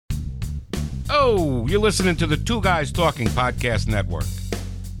Oh, you're listening to the Two Guys Talking Podcast Network.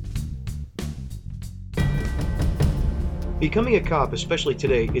 Becoming a cop, especially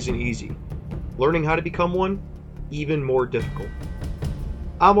today, isn't easy. Learning how to become one, even more difficult.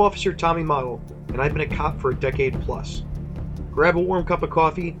 I'm Officer Tommy Model, and I've been a cop for a decade plus. Grab a warm cup of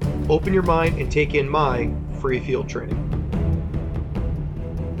coffee, open your mind, and take in my free field training.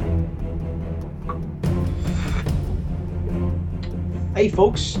 Hey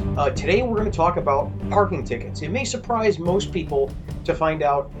folks, today we're going to talk about parking tickets. It may surprise most people to find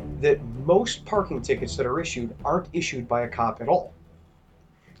out that most parking tickets that are issued aren't issued by a cop at all.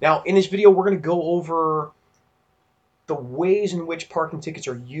 Now, in this video, we're going to go over the ways in which parking tickets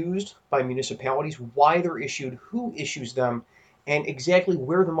are used by municipalities, why they're issued, who issues them, and exactly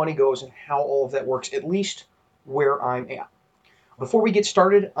where the money goes and how all of that works, at least where I'm at. Before we get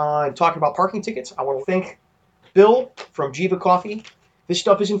started on talking about parking tickets, I want to thank Bill from Jiva Coffee. This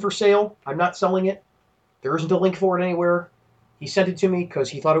stuff isn't for sale. I'm not selling it. There isn't a link for it anywhere. He sent it to me because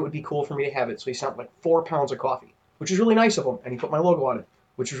he thought it would be cool for me to have it. So he sent like 4 pounds of coffee, which is really nice of him. And he put my logo on it,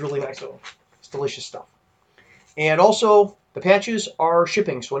 which is really nice of him. It's delicious stuff. And also, the patches are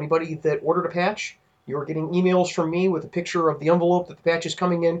shipping. So anybody that ordered a patch, you're getting emails from me with a picture of the envelope that the patch is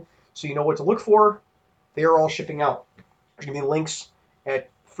coming in, so you know what to look for. They are all shipping out. There's going to be links at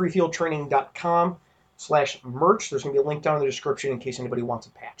freefieldtraining.com/merch. There's going to be a link down in the description in case anybody wants a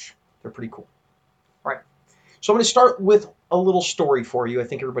patch. They're pretty cool. All right. So I'm going to start with a little story for you I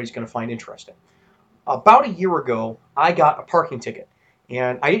think everybody's going to find interesting. About a year ago, I got a parking ticket.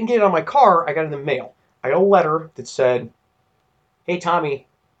 And I didn't get it on my car, I got it in the mail. I got a letter that said, "Hey Tommy,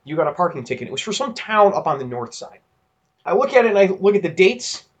 you got a parking ticket." It was for some town up on the north side. I look at it and I look at the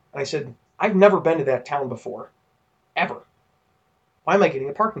dates, and I said, I've never been to that town before. Ever. Why am I getting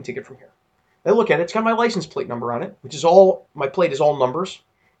a parking ticket from here? I look at it, it's got my license plate number on it, which is all, my plate is all numbers.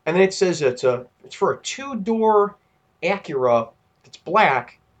 And then it says it's for a 2-door Acura that's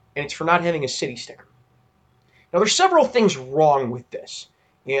black, and it's for not having a city sticker. Now, there's several things wrong with this.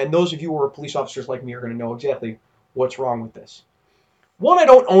 And those of you who are police officers like me are going to know exactly what's wrong with this. One, I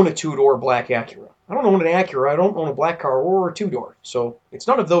don't own a 2-door black Acura. I don't own an Acura, I don't own a black car or a 2-door. So it's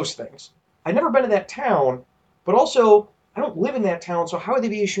none of those things. I've never been to that town, but also I don't live in that town, so how would they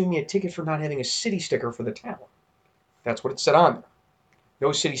be issuing me a ticket for not having a city sticker for the town? That's what it said on there.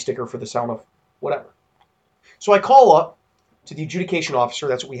 No city sticker for the town of whatever. So I call up to the adjudication officer.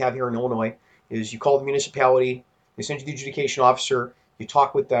 That's what we have here in Illinois, is you call the municipality, they send you the adjudication officer, you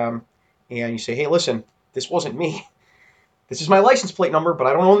talk with them, and you say, hey, listen, this wasn't me. This is my license plate number, but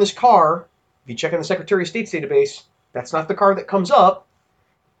I don't own this car. If you check in the Secretary of State's database, that's not the car that comes up.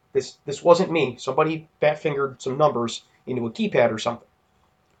 This wasn't me. Somebody fat-fingered some numbers into a keypad or something,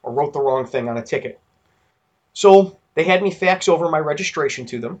 or wrote the wrong thing on a ticket. So they had me fax over my registration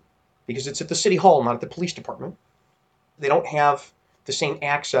to them, because it's at the city hall, not at the police department. They don't have the same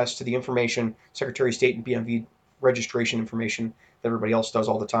access to the information, Secretary of State and BMV registration information, that everybody else does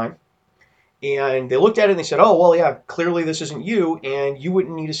all the time. And they looked at it and they said, oh, well, yeah, clearly this isn't you, and you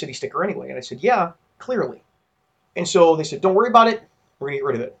wouldn't need a city sticker anyway. And I said, yeah, clearly. And so they said, don't worry about it, we're going to get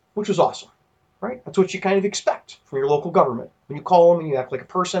rid of it, which was awesome, right? That's what you kind of expect from your local government. When you call them and you act like a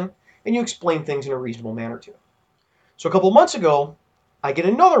person, and you explain things in a reasonable manner to them. So a couple of months ago, I get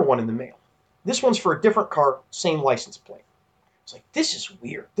another one in the mail. This one's for a different car, same license plate. It's like, this is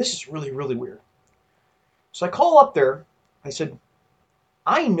weird. This is really, really weird. So I call up there. I said,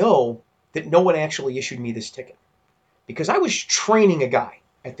 I know that no one actually issued me this ticket, because I was training a guy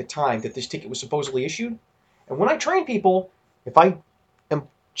at the time that this ticket was supposedly issued. And when I train people, if I am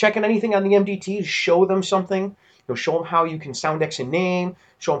checking anything on the MDT to show them something, show them how you can sound X and name,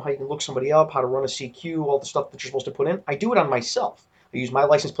 show them how you can look somebody up, how to run a CQ, all the stuff that you're supposed to put in, I do it on myself. I use my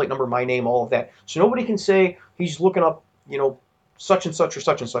license plate number, my name, all of that. So nobody can say he's looking up, such and such or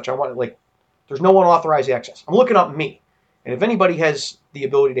such and such. I want it there's no unauthorized access. I'm looking up me. And if anybody has the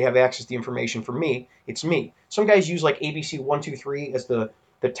ability to have access to the information for me, it's me. Some guys use like ABC123 as the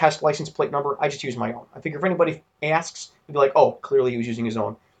test license plate number. I just use my own. I figure if anybody asks, they'd be like, oh, clearly he was using his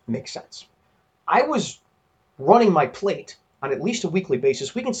own. Makes sense. I was running my plate on at least a weekly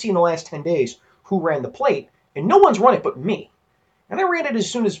basis. We can see in the last 10 days who ran the plate, and no one's run it but me. And I ran it as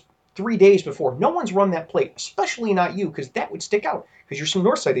soon as 3 days before. No one's run that plate, especially not you, because that would stick out, because you're some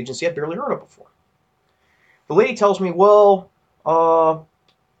Northside agency I've barely heard of before. The lady tells me, well,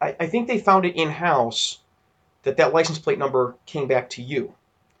 I think they found it in-house that license plate number came back to you,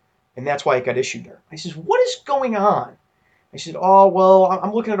 and that's why it got issued there. I says, what is going on? I said, oh, well,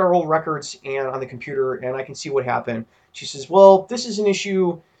 I'm looking at our old records and on the computer, and I can see what happened. She says, well, this is an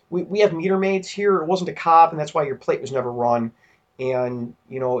issue. We have meter maids here. It wasn't a cop, and that's why your plate was never run. And,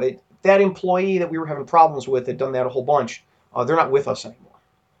 that employee that we were having problems with had done that a whole bunch. They're not with us anymore.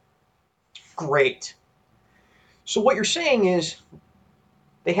 Great. So what you're saying is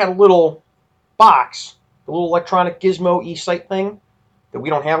they had a little box, a little electronic gizmo e-site thing that we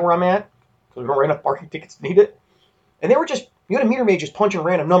don't have where I'm at because we don't write enough parking tickets to need it. And they were just, you had a meter maid just punching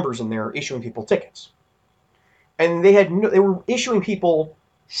random numbers in there, issuing people tickets. And they were issuing people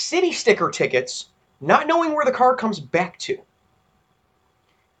city sticker tickets, not knowing where the car comes back to. In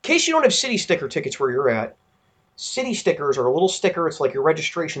case you don't have city sticker tickets where you're at, city stickers are a little sticker. It's like your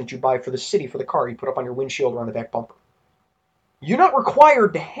registration that you buy for the city for the car. You put up on your windshield or on the back bumper. You're not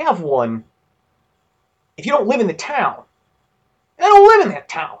required to have one if you don't live in the town. And I don't live in that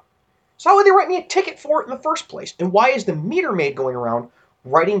town. So how would they write me a ticket for it in the first place? And why is the meter maid going around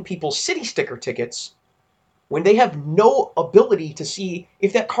writing people city sticker tickets when they have no ability to see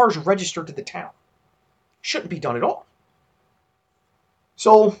if that car is registered to the town? Shouldn't be done at all.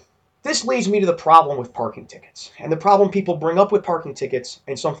 So this leads me to the problem with parking tickets. And the problem people bring up with parking tickets,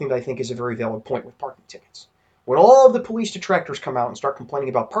 and something that I think is a very valid point with parking tickets. When all of the police detractors come out and start complaining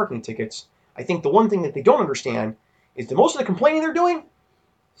about parking tickets, I think the one thing that they don't understand is that most of the complaining they're doing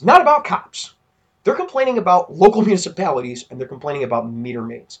is not about cops. They're complaining about local municipalities, and they're complaining about meter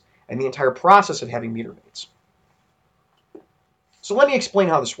maids and the entire process of having meter maids. So let me explain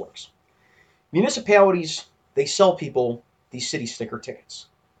how this works. Municipalities, they sell people these city sticker tickets,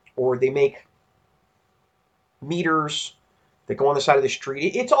 or they make meters that go on the side of the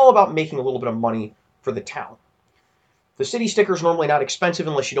street. It's all about making a little bit of money for the town. The city stickers are normally not expensive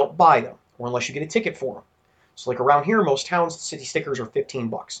unless you don't buy them, or unless you get a ticket for them. So like around here, most towns, the city stickers are $15.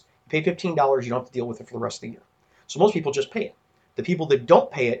 You pay $15, you don't have to deal with it for the rest of the year. So most people just pay it. The people that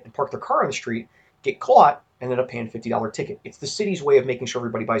don't pay it and park their car on the street get caught and end up paying a $50 ticket. It's the city's way of making sure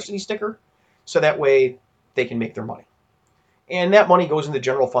everybody buys a city sticker, so that way they can make their money. And that money goes in the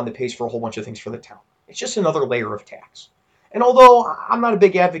general fund that pays for a whole bunch of things for the town. It's just another layer of tax. And although I'm not a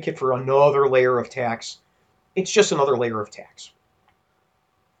big advocate for another layer of tax, it's just another layer of tax.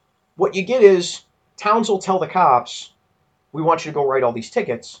 What you get is towns will tell the cops, we want you to go write all these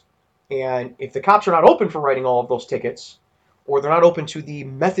tickets. And if the cops are not open for writing all of those tickets, or they're not open to the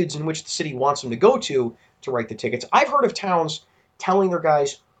methods in which the city wants them to go to write the tickets, I've heard of towns telling their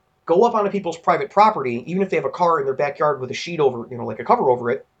guys, go up onto people's private property, even if they have a car in their backyard with a sheet over, like a cover over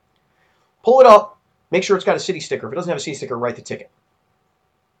it, pull it up, make sure it's got a city sticker. If it doesn't have a city sticker, write the ticket.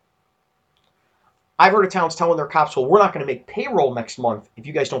 I've heard of towns telling their cops, well, we're not going to make payroll next month if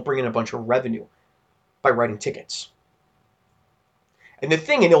you guys don't bring in a bunch of revenue by writing tickets. And the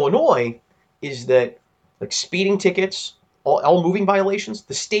thing in Illinois is that, like speeding tickets, all moving violations,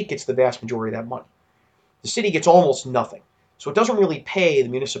 the state gets the vast majority of that money. The city gets almost nothing. So it doesn't really pay the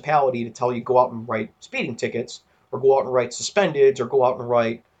municipality to tell you go out and write speeding tickets, or go out and write suspendeds, or go out and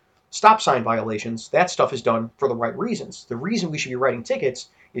write stop sign violations. That stuff is done for the right reasons. The reason we should be writing tickets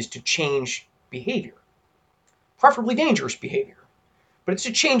is to change behavior. Preferably dangerous behavior. But it's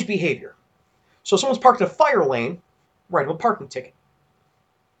to change behavior. So if someone's parked in a fire lane, write them a parking ticket.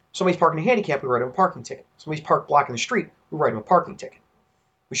 Somebody's parking a handicap, we write them a parking ticket. Somebody's parked blocking the street, we write them a parking ticket.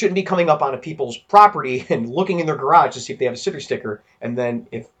 We shouldn't be coming up onto people's property and looking in their garage to see if they have a city sticker, and then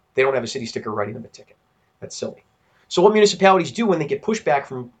if they don't have a city sticker, writing them a ticket. That's silly. So what municipalities do when they get pushback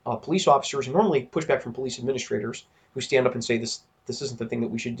from police officers, and normally pushback from police administrators, who stand up and say this isn't the thing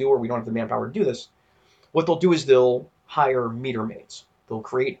that we should do, or we don't have the manpower to do this, what they'll do is they'll hire meter maids. They'll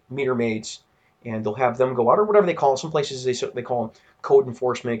create meter maids, and they'll have them go out, or whatever they call them. Some places they call them code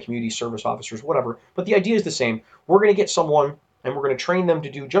enforcement, community service officers, whatever. But the idea is the same. We're going to get someone, and we're going to train them to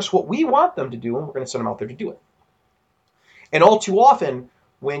do just what we want them to do, and we're going to send them out there to do it. And all too often,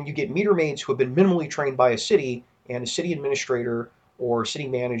 when you get meter maids who have been minimally trained by a city, and a city administrator or city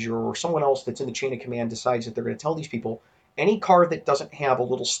manager or someone else that's in the chain of command decides that they're going to tell these people, any car that doesn't have a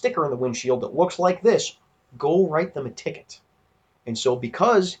little sticker in the windshield that looks like this, go write them a ticket. And so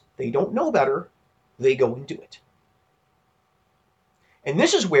because they don't know better, they go and do it. And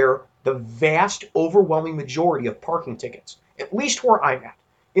this is where the vast, overwhelming majority of parking tickets, at least where I'm at,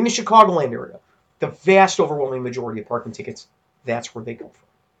 in the Chicagoland area, the vast, overwhelming majority of parking tickets, that's where they go from.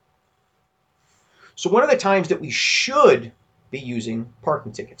 So one of the times that we should be using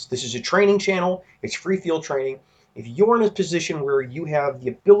parking tickets, this is a training channel, it's free field training. If you're in a position where you have the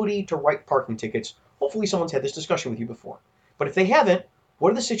ability to write parking tickets, hopefully someone's had this discussion with you before. But if they haven't,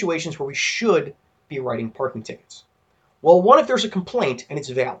 what are the situations where we should be writing parking tickets? Well, one, if there's a complaint and it's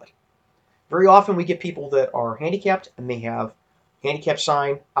valid. Very often we get people that are handicapped and they have a handicap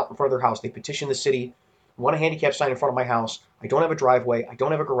sign out in front of their house. They petition the city, I want a handicap sign in front of my house. I don't have a driveway. I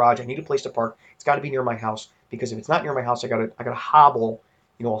don't have a garage. I need a place to park. It's got to be near my house, because if it's not near my house, I got to hobble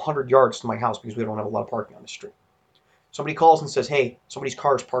 100 yards to my house because we don't have a lot of parking on the street. Somebody calls and says, hey, somebody's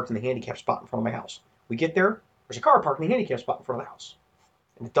car is parked in the handicap spot in front of my house. We get there, there's a car parked in the handicap spot in front of the house.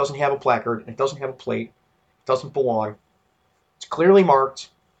 And it doesn't have a placard, and it doesn't have a plate, it doesn't belong. It's clearly marked.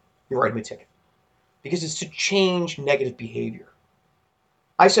 You write them a ticket. Because it's to change negative behavior.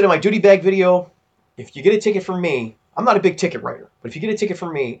 I said in my duty bag video, if you get a ticket from me, I'm not a big ticket writer, but if you get a ticket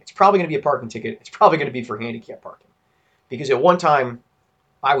from me, it's probably going to be a parking ticket. It's probably going to be for handicap parking. Because at one time,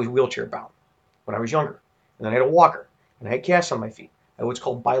 I was wheelchair bound when I was younger. And then I had a walker, and I had casts on my feet. I had what's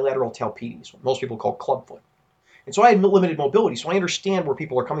called bilateral talpedes, what most people call clubfoot. And so I had limited mobility, so I understand where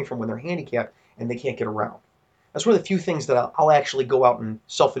people are coming from when they're handicapped and they can't get around. That's one of the few things that I'll actually go out and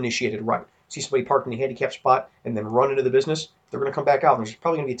self-initiated write. See somebody parked in a handicap spot and then run into the business, they're going to come back out, and there's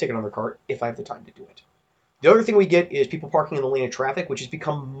probably going to be a ticket on their car if I have the time to do it. The other thing we get is people parking in the lane of traffic, which has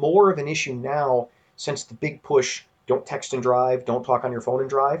become more of an issue now since the big push, don't text and drive, don't talk on your phone and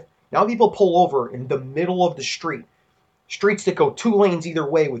drive. Now people pull over in the middle of the street. Streets that go 2 lanes either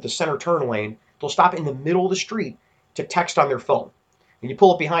way with the center turn lane, they'll stop in the middle of the street to text on their phone. And you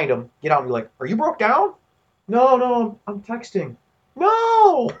pull up behind them, get out and be like, are you broke down? No, I'm texting.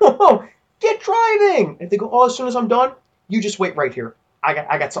 No! Get driving! And they go, oh, as soon as I'm done, you just wait right here.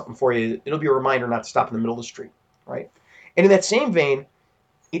 I got something for you. It'll be a reminder not to stop in the middle of the street, right? And in that same vein,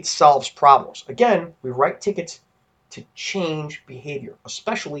 it solves problems. Again, we write tickets to change behavior,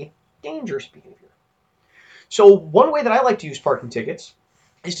 especially dangerous behavior. So one way that I like to use parking tickets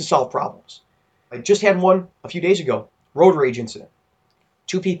is to solve problems. I just had one a few days ago, road rage incident.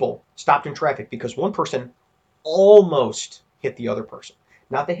 2 people stopped in traffic because one person almost hit the other person.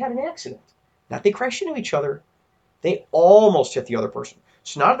 Not they had an accident, not they crashed into each other, they almost hit the other person.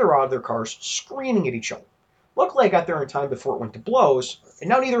 So now they're out of their cars screaming at each other. Luckily I got there in time before it went to blows, and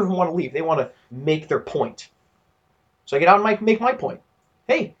now neither of them want to leave. They want to make their point. So I get out and make my point.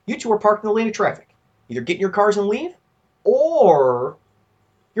 Hey, you 2 are parked in the lane of traffic. Either get in your cars and leave, or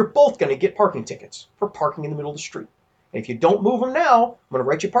you're both going to get parking tickets for parking in the middle of the street. And if you don't move them now, I'm going to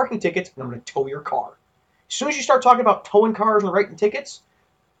write you parking tickets, and I'm going to tow your car. As soon as you start talking about towing cars and writing tickets,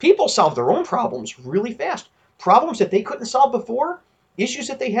 people solve their own problems really fast. Problems that they couldn't solve before, issues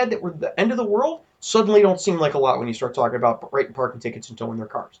that they had that were the end of the world, suddenly don't seem like a lot when you start talking about writing parking tickets and towing their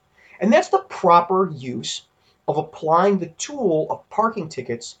cars. And that's the proper use of applying the tool of parking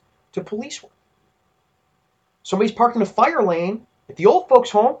tickets to police work. Somebody's parked in a fire lane at the old folks'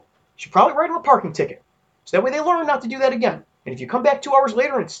 home, you should probably write them a parking ticket. So that way they learn not to do that again. And if you come back 2 hours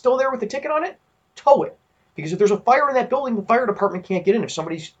later and it's still there with a ticket on it, tow it. Because if there's a fire in that building, the fire department can't get in. If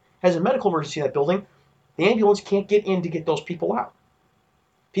somebody has a medical emergency in that building, the ambulance can't get in to get those people out.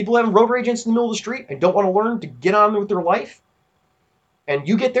 People having road rage in the middle of the street and don't want to learn to get on with their life, and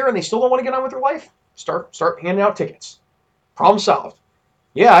you get there and they still don't want to get on with their life, start handing out tickets. Problem solved.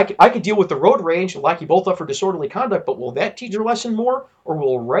 Yeah, I could deal with the road rage and lock you both up for disorderly conduct, but will that teach your lesson more, or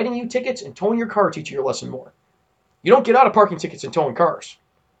will writing you tickets and towing your car teach you your lesson more? You don't get out of parking tickets and towing cars.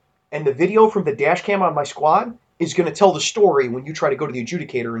 And the video from the dash cam on my squad is going to tell the story when you try to go to the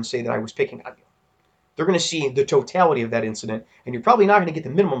adjudicator and say that I was picking on you. They're going to see the totality of that incident, and you're probably not going to get the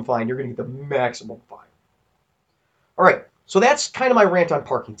minimum fine, you're going to get the maximum fine. All right, so that's kind of my rant on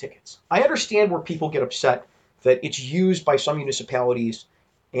parking tickets. I understand where people get upset that it's used by some municipalities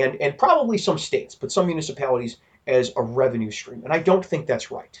and probably some states, but some municipalities as a revenue stream, and I don't think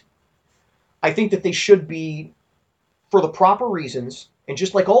that's right. I think that they should be, for the proper reasons, and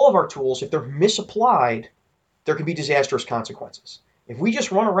just like all of our tools, if they're misapplied, there can be disastrous consequences. If we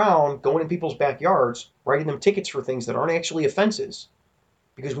just run around going in people's backyards, writing them tickets for things that aren't actually offenses,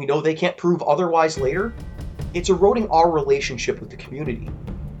 because we know they can't prove otherwise later, it's eroding our relationship with the community.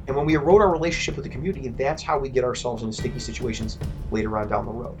 And when we erode our relationship with the community, that's how we get ourselves into sticky situations later on down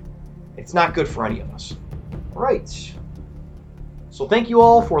the road. It's not good for any of us. All right. So thank you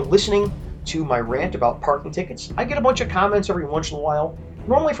all for listening to my rant about parking tickets. I get a bunch of comments every once in a while,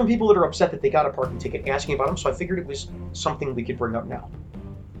 normally from people that are upset that they got a parking ticket asking about them, so I figured it was something we could bring up now.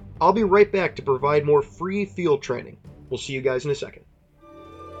 I'll be right back to provide more free field training. We'll see you guys in a second.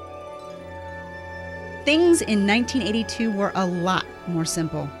 Things in 1982 were a lot more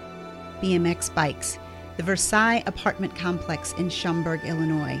simple. BMX bikes, the Versailles apartment complex in Schaumburg,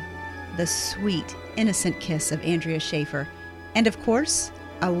 Illinois, the sweet, innocent kiss of Andrea Schaefer, and of course,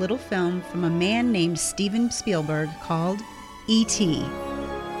 a little film from a man named Steven Spielberg called E.T.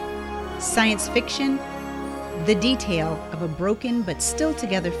 Science fiction, the detail of a broken but still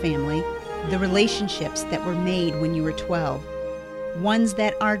together family, the relationships that were made when you were 12, ones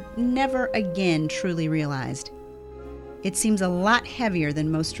that are never again truly realized. It seems a lot heavier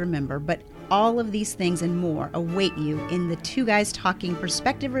than most remember, but all of these things and more await you in the Two Guys Talking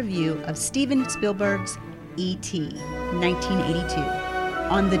perspective review of Steven Spielberg's E.T. 1982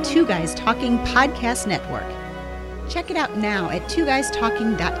 on the Two Guys Talking Podcast Network. Check it out now at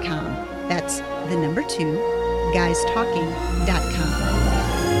twoguystalking.com. That's the number 2,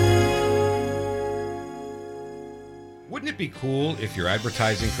 guystalking.com. Wouldn't it be cool if your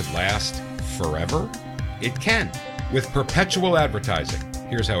advertising could last forever? It can, with perpetual advertising.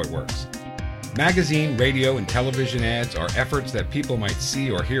 Here's how it works. Magazine, radio, and television ads are efforts that people might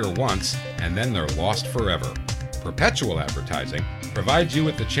see or hear once, and then they're lost forever. Perpetual advertising provides you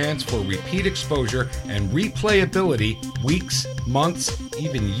with the chance for repeat exposure and replayability weeks, months,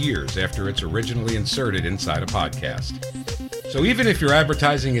 even years after it's originally inserted inside a podcast. So even if your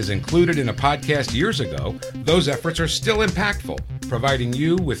advertising is included in a podcast years ago, those efforts are still impactful, providing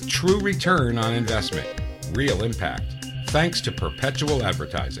you with true return on investment, real impact, thanks to perpetual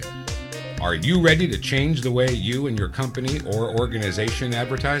advertising. Are you ready to change the way you and your company or organization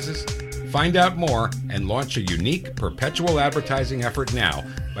advertises? Find out more and launch a unique perpetual advertising effort now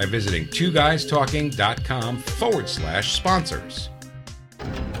by visiting twoguystalking.com/sponsors.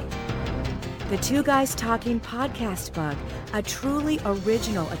 The Two Guys Talking Podcast Bug, a truly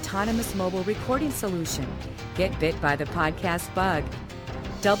original autonomous mobile recording solution. Get bit by the podcast bug.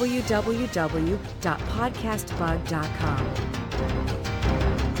 www.podcastbug.com.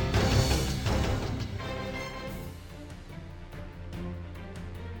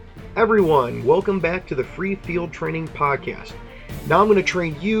 Everyone, welcome back to the Free Field Training Podcast. Now I'm going to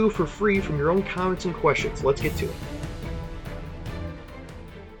train you for free from your own comments and questions. Let's get to it.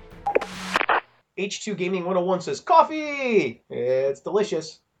 H2 Gaming 101 says, coffee! It's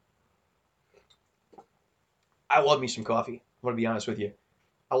delicious. I love me some coffee. I'm going to be honest with you.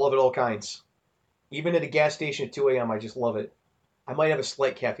 I love it all kinds. Even at a gas station at 2 a.m., I just love it. I might have a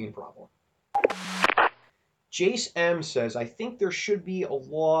slight caffeine problem. Jace M says, I think there should be a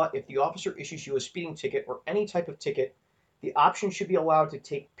law if the officer issues you a speeding ticket or any type of ticket, the option should be allowed to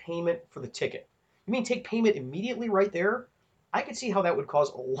take payment for the ticket. You mean take payment immediately right there? I could see how that would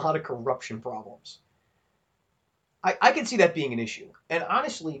cause a lot of corruption problems. I could see that being an issue. And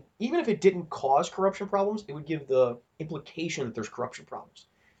honestly, even if it didn't cause corruption problems, it would give the implication that there's corruption problems.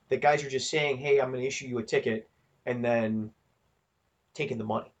 That guys are just saying, hey, I'm going to issue you a ticket, and then taking the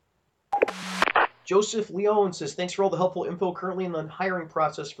money. Joseph Leone says, thanks for all the helpful info currently in the hiring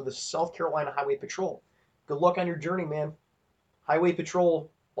process for the South Carolina Highway Patrol. Good luck on your journey, man. Highway Patrol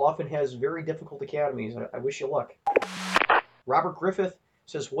often has very difficult academies. I wish you luck. Robert Griffith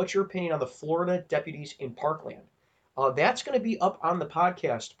says, what's your opinion on the Florida deputies in Parkland? That's going to be up on the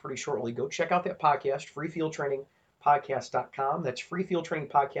podcast pretty shortly. Go check out that podcast, freefieldtrainingpodcast.com. That's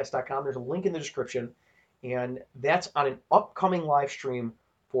freefieldtrainingpodcast.com. There's a link in the description, and that's on an upcoming live stream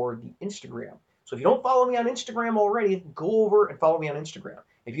for the Instagram. So if you don't follow me on Instagram already, go over and follow me on Instagram.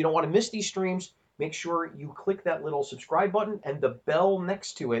 If you don't want to miss these streams, make sure you click that little subscribe button and the bell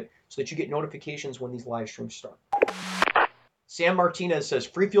next to it so that you get notifications when these live streams start. Sam Martinez says,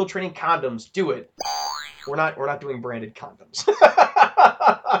 free field training condoms, do it. We're not doing branded condoms.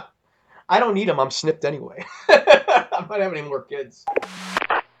 I don't need them. I'm snipped anyway. I'm not having any more kids.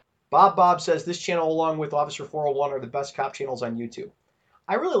 Bob says, this channel along with Officer 401 are the best cop channels on YouTube.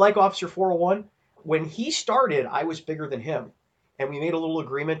 I really like Officer 401. When he started, I was bigger than him. And we made a little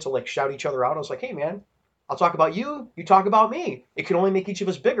agreement to like shout each other out. I was like, hey man, I'll talk about you. You talk about me. It can only make each of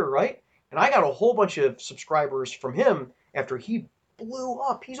us bigger, right? And I got a whole bunch of subscribers from him after he blew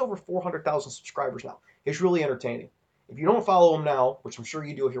up. He's over 400,000 subscribers now. It's really entertaining. If you don't follow him now, which I'm sure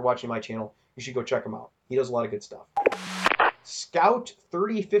you do if you're watching my channel, you should go check him out. He does a lot of good stuff.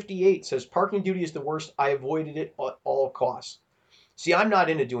 Scout3058 says, parking duty is the worst. I avoided it at all costs. See, I'm not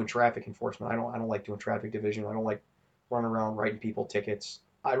into doing traffic enforcement. I don't like doing traffic division. I don't like running around writing people tickets.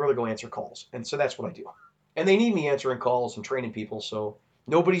 I'd rather go answer calls. And so that's what I do. And they need me answering calls and training people, so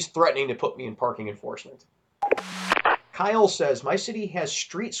nobody's threatening to put me in parking enforcement. Kyle says, my city has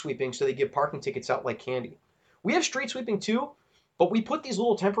street sweeping, so they give parking tickets out like candy. We have street sweeping too, but we put these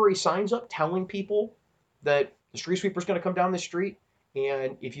little temporary signs up telling people that the street sweeper's going to come down the street,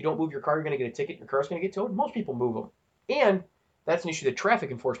 and if you don't move your car, you're going to get a ticket, your car's going to get towed. Most people move them. And that's an issue that traffic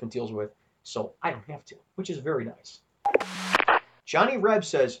enforcement deals with, so I don't have to, which is very nice. Johnny Reb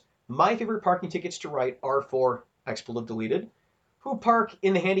says, my favorite parking tickets to write are for, expletive deleted, who park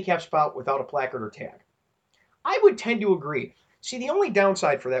in the handicap spot without a placard or tag. I would tend to agree. See, the only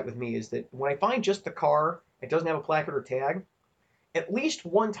downside for that with me is that when I find just the car, it doesn't have a placard or tag, at least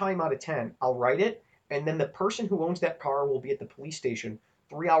one time out of 10, I'll write it, and then the person who owns that car will be at the police station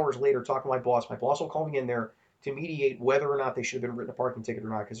 3 hours later talking to my boss. My boss will call me in there, to mediate whether or not they should have been written a parking ticket or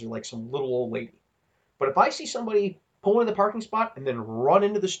not because they're like some little old lady. But if I see somebody pull in the parking spot and then run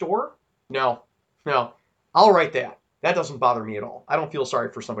into the store, no, I'll write that. That doesn't bother me at all. I don't feel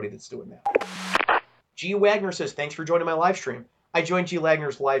sorry for somebody that's doing that. G. Wagner says, thanks for joining my live stream. I joined G.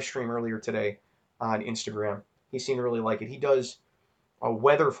 Wagner's live stream earlier today on Instagram. He seemed to really like it. He does a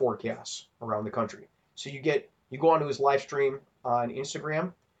weather forecast around the country. So you go onto his live stream on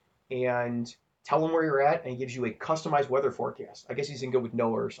Instagram and tell him where you're at, and he gives you a customized weather forecast. I guess he's in good with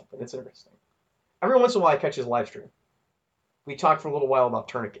NOAA or something. That's interesting. Every once in a while I catch his live stream. We talked for a little while about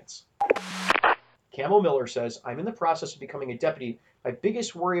tourniquets. Camo Miller says, I'm in the process of becoming a deputy. My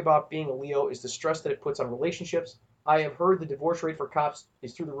biggest worry about being a Leo is the stress that it puts on relationships. I have heard the divorce rate for cops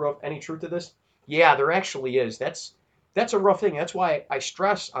is through the roof. Any truth to this? Yeah, there actually is. That's a rough thing. That's why I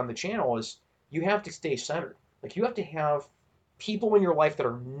stress on the channel is you have to stay centered. Like, you have to have people in your life that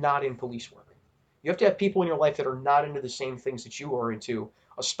are not in police work. You have to have people in your life that are not into the same things that you are into,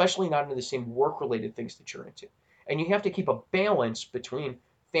 especially not into the same work-related things that you're into. And you have to keep a balance between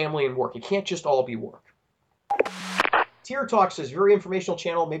family and work. It can't just all be work. Tier Talk says, very informational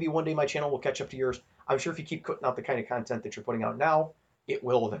channel. Maybe one day my channel will catch up to yours. I'm sure if you keep putting out the kind of content that you're putting out now, it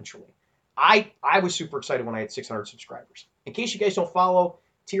will eventually. I was super excited when I had 600 subscribers. In case you guys don't follow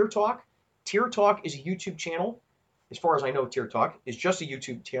Tier Talk is a YouTube channel. As far as I know, Tier Talk is just a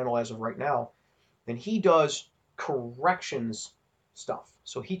YouTube channel as of right now. And he does corrections stuff.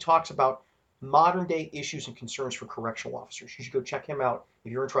 So he talks about modern day issues and concerns for correctional officers. You should go check him out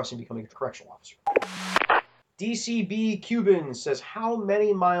if you're interested in becoming a correctional officer. DCB Cuban says, how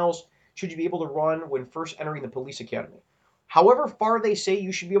many miles should you be able to run when first entering the police academy? However far they say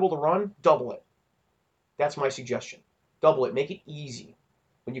you should be able to run, double it. That's my suggestion. Double it. Make it easy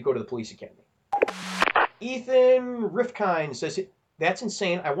when you go to the police academy. Ethan Rifkind says, that's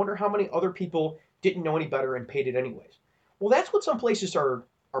insane. I wonder how many other people didn't know any better and paid it anyways. Well, that's what some places are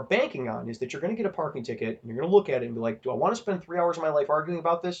banking on, is that you're going to get a parking ticket and you're going to look at it and be like, do I want to spend 3 hours of my life arguing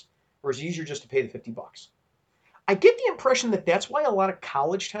about this? Or is it easier just to pay the $50? I get the impression that that's why a lot of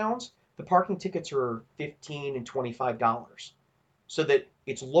college towns, the parking tickets are $15 and $25, so that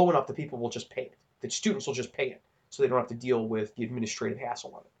it's low enough that people will just pay it, that students will just pay it, so they don't have to deal with the administrative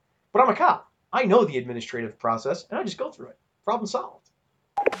hassle of it. But I'm a cop. I know the administrative process, and I just go through it. Problem solved.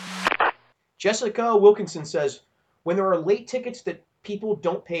 Jessica Wilkinson says, when there are late tickets that people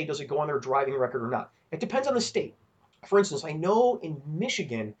don't pay, does it go on their driving record or not? It depends on the state. For instance, I know in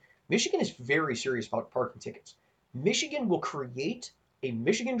Michigan is very serious about parking tickets. Michigan will create a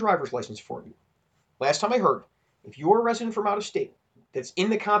Michigan driver's license for you. Last time I heard, if you're a resident from out of state that's in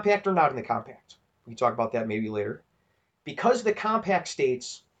the compact or not in the compact, we can talk about that maybe later, because the compact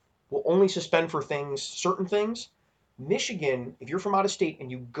states will only suspend for certain things, Michigan, if you're from out of state and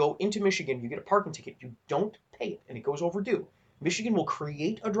you go into Michigan, you get a parking ticket, you don't pay it, and it goes overdue, Michigan will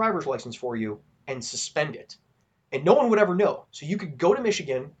create a driver's license for you and suspend it. And no one would ever know. So you could go to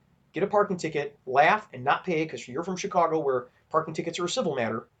Michigan, get a parking ticket, laugh, and not pay because you're from Chicago where parking tickets are a civil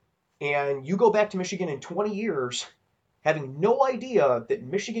matter, and you go back to Michigan in 20 years having no idea that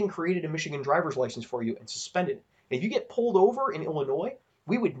Michigan created a Michigan driver's license for you and suspended it. And if you get pulled over in Illinois,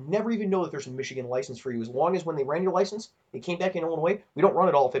 we would never even know that there's a Michigan license for you, as long as when they ran your license, it came back in Illinois. We don't run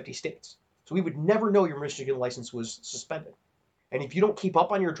it all 50 states. So we would never know your Michigan license was suspended. And if you don't keep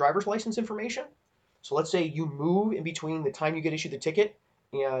up on your driver's license information, so let's say you move in between the time you get issued the ticket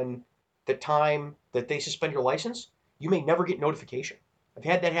and the time that they suspend your license, you may never get notification. I've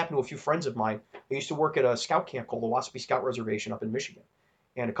had that happen to a few friends of mine. I used to work at a scout camp called the Wasabi Scout Reservation up in Michigan.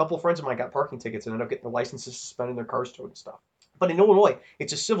 And a couple of friends of mine got parking tickets and ended up getting their licenses suspended and their cars towed and stuff. But in Illinois,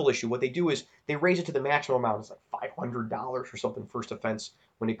 it's a civil issue. What they do is they raise it to the maximum amount. It's like $500 or something first offense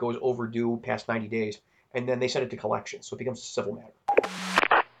when it goes overdue past 90 days. And then they send it to collection. So it becomes a civil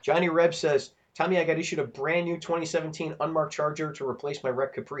matter. Johnny Reb says, Tommy, I got issued a brand new 2017 unmarked Charger to replace my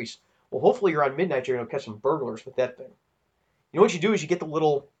wrecked Caprice. Well, hopefully you're on midnight. You're going to catch some burglars with that thing. You know what you do is you get the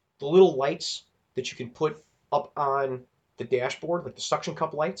little lights that you can put up on the dashboard, like the suction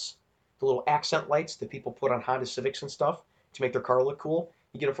cup lights, the little accent lights that people put on Honda Civics and stuff to make their car look cool.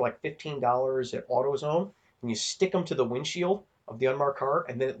 You get them for like $15 at AutoZone, and you stick them to the windshield of the unmarked car,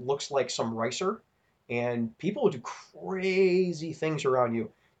 and then it looks like some ricer. And people will do crazy things around you.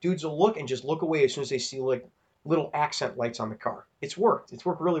 Dudes will look and just look away as soon as they see like little accent lights on the car. It's worked. It's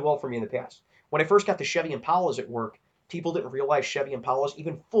worked really well for me in the past. When I first got the Chevy Impalas at work, people didn't realize Chevy Impalas,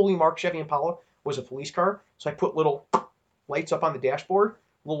 even fully marked Chevy Impala, was a police car. So I put little lights up on the dashboard,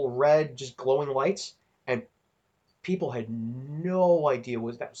 little red, just glowing lights, and people had no idea that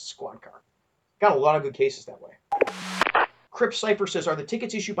was a squad car. Got a lot of good cases that way. Crip Cypher says, are the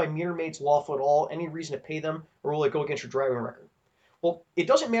tickets issued by meter maids lawful at all? Any reason to pay them, or will it go against your driving record? Well, it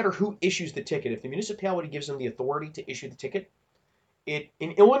doesn't matter who issues the ticket. If the municipality gives them the authority to issue the ticket, in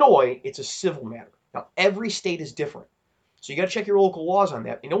Illinois, it's a civil matter. Now, every state is different. So you got to check your local laws on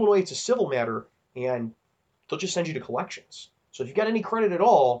that. In Illinois, it's a civil matter, and they'll just send you to collections. So if you got any credit at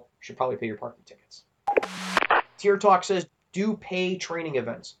all, you should probably pay your parking tickets. Tier Talk says, do pay training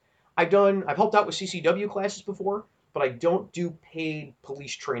events. I've helped out with CCW classes before, but I don't do paid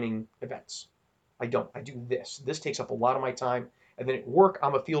police training events. I don't. I do this. This takes up a lot of my time. And then at work,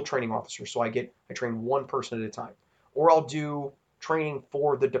 I'm a field training officer, so I train one person at a time. Or I'll do training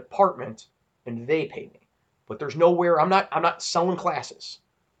for the department, and they pay me. But there's nowhere, I'm not selling classes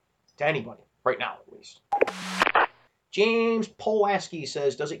to anybody, right now at least. James Polaski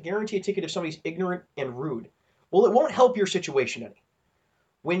says, does it guarantee a ticket if somebody's ignorant and rude? Well, it won't help your situation any.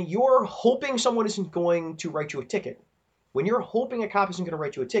 When you're hoping someone isn't going to write you a ticket, when you're hoping a cop isn't going to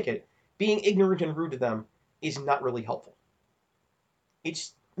write you a ticket, being ignorant and rude to them is not really helpful.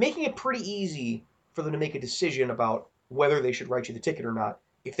 It's making it pretty easy for them to make a decision about whether they should write you the ticket or not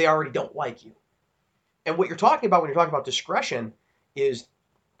if they already don't like you. And what you're talking about when you're talking about discretion is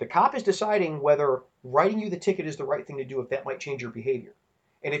the cop is deciding whether writing you the ticket is the right thing to do if that might change your behavior.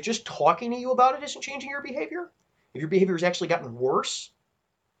 And if just talking to you about it isn't changing your behavior, if your behavior has actually gotten worse,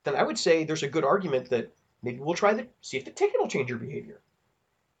 then I would say there's a good argument that maybe we'll see if the ticket will change your behavior.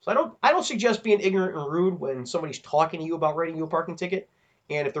 So I don't suggest being ignorant and rude when somebody's talking to you about writing you a parking ticket.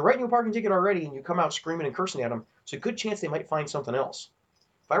 And if they're writing you a parking ticket already and you come out screaming and cursing at them, it's a good chance they might find something else.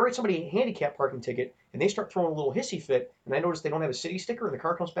 If I write somebody a handicap parking ticket and they start throwing a little hissy fit and I notice they don't have a city sticker and the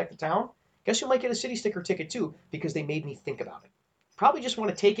car comes back to town, guess who might get a city sticker ticket too because they made me think about it. Probably just want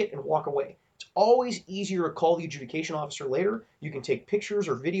to take it and walk away. It's always easier to call the adjudication officer later. You can take pictures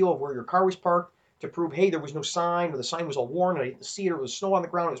or video of where your car was parked to prove, hey, there was no sign or the sign was all worn and I didn't see it or there was snow on the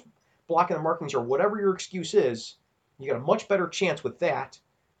ground, it was blocking the markings or whatever your excuse is. You got a much better chance with that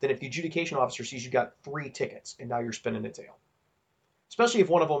than if the adjudication officer sees you got 3 tickets and now you're spinning a tail. Especially if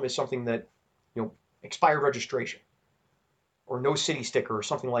one of them is something that, expired registration or no city sticker or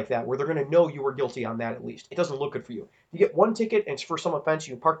something like that, where they're going to know you were guilty on that at least. It doesn't look good for you. You get 1 ticket and it's for some offense,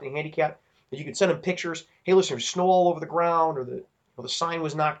 you parked in a handicap, and you can send them pictures. Hey, listen, there's snow all over the ground, or the sign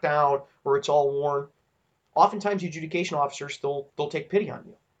was knocked down, or it's all worn. Oftentimes, the adjudication officers, they'll take pity on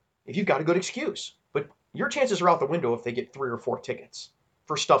you if you've got a good excuse. But your chances are out the window if they get 3 or 4 tickets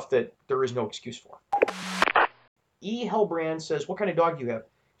for stuff that there is no excuse for. E. Hellbrand says, what kind of dog do you have?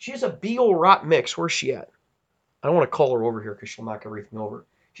 She has a Beagle Rot mix. Where's she at? I don't want to call her over here because she'll knock everything over.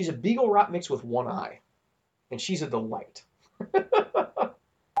 She's a Beagle Rot mix with 1 eye. And she's a delight.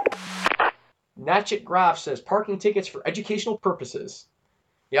 Natchet Graf says, parking tickets for educational purposes.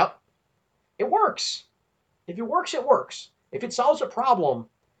 Yep. It works. If it works, it works. If it solves a problem,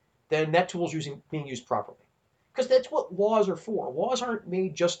 then that tool is being used properly. Because that's what laws are for. Laws aren't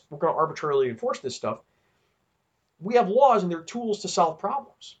made just, we're going to arbitrarily enforce this stuff. We have laws and they're tools to solve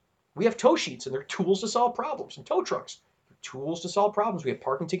problems. We have tow sheets and they're tools to solve problems. And tow trucks, they're tools to solve problems. We have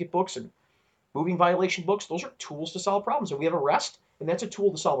parking ticket books and moving violation books. Those are tools to solve problems. And we have arrest, and that's a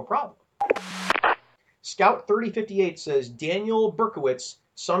tool to solve a problem. Scout 3058 says, Daniel Berkowitz,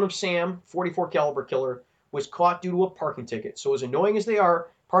 son of Sam, 44 caliber killer, was caught due to a parking ticket. So as annoying as they are,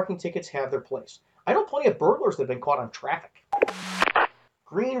 parking tickets have their place. I know plenty of burglars that have been caught on traffic.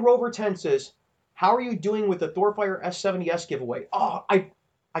 Green Rover 10 says, how are you doing with the Thorfire S70S giveaway? Oh, I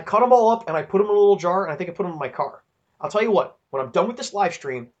cut them all up and I put them in a little jar and I think I put them in my car. I'll tell you what, when I'm done with this live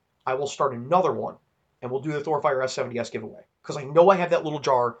stream, I will start another one and we'll do the Thorfire S70S giveaway. Because I know I have that little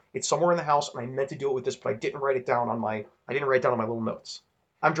jar. It's somewhere in the house and I meant to do it with this, but I didn't write it down on my little notes.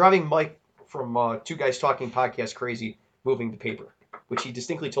 I'm driving Mike from Two Guys Talking Podcast crazy moving the paper, which he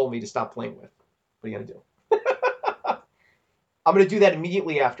distinctly told me to stop playing with. What are you going to do? I'm going to do that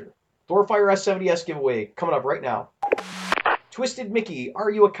immediately after. Thorfire S70S giveaway coming up right now. Twisted Mickey,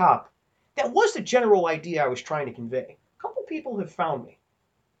 are you a cop? That was the general idea I was trying to convey. A couple people have found me.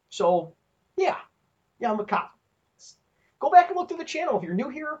 So, yeah, I'm a cop. Go back and look through the channel. If you're new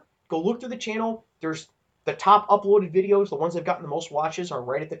here, go look through the channel. There's the top uploaded videos. The ones that have gotten the most watches are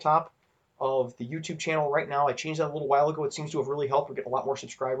right at the top of the YouTube channel right now. I changed that a little while ago. It seems to have really helped. We're getting a lot more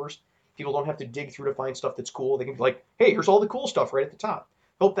subscribers. People don't have to dig through to find stuff that's cool. They can be like, hey, here's all the cool stuff right at the top.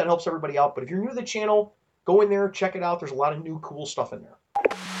 Hope that helps everybody out. But if you're new to the channel, go in there, check it out. There's a lot of new cool stuff in there.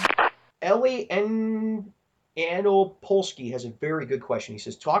 Ellie Anopolsky has a very good question. He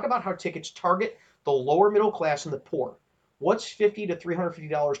says, talk about how tickets target the lower middle class and the poor. What's $50 to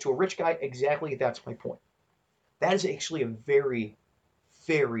 $350 to a rich guy? Exactly, that's my point. That is actually a very,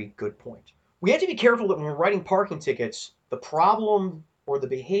 very good point. We have to be careful that when we're writing parking tickets, The problem or the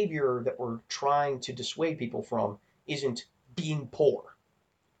behavior that we're trying to dissuade people from isn't being poor.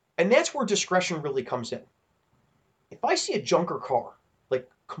 And that's where discretion really comes in. If I see a junker car, like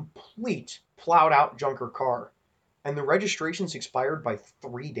complete plowed out junker car, and the registration's expired by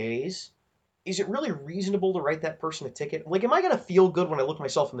 3 days, is it really reasonable to write that person a ticket? Like, am I going to feel good when I look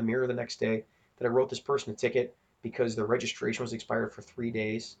myself in the mirror the next day that I wrote this person a ticket because their registration was expired for 3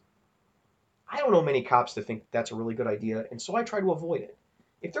 days? I don't know many cops that think that's a really good idea, and so I try to avoid it.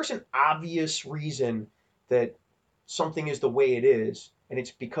 If there's an obvious reason that something is the way it is, and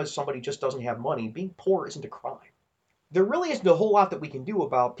it's because somebody just doesn't have money, being poor isn't a crime. There really isn't a whole lot that we can do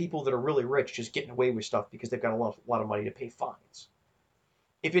about people that are really rich just getting away with stuff because they've got a lot of money to pay fines.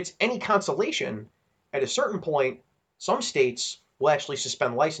 If it's any consolation, at a certain point, some states will actually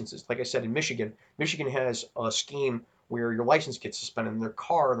suspend licenses. Like I said, in Michigan has a scheme where your license gets suspended and their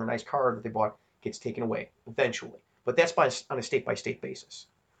nice car that they bought gets taken away eventually. But that's on a state-by-state basis.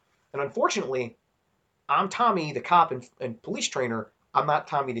 And unfortunately, I'm Tommy, the cop and police trainer. I'm not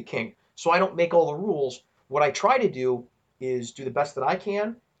Tommy the king. So I don't make all the rules. What I try to do is do the best that I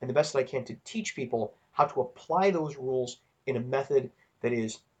can and the best that I can to teach people how to apply those rules in a method that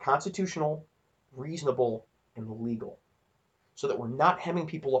is constitutional, reasonable, and legal, so that we're not hemming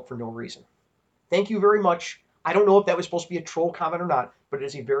people up for no reason. Thank you very much. I don't know if that was supposed to be a troll comment or not, but it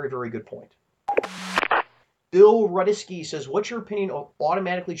is a very, very good point. Bill Rudisky says, what's your opinion of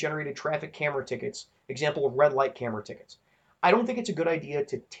automatically generated traffic camera tickets? Example, red light camera tickets. I don't think it's a good idea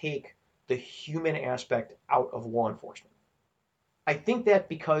to take the human aspect out of law enforcement. I think that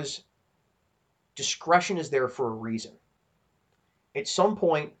because discretion is there for a reason. At some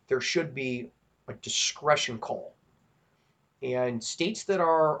point, there should be a discretion call. And states that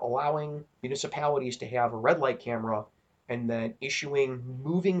are allowing municipalities to have a red light camera and then issuing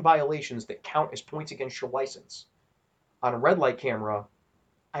moving violations that count as points against your license on a red light camera,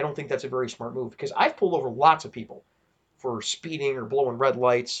 I don't think that's a very smart move, because I've pulled over lots of people for speeding or blowing red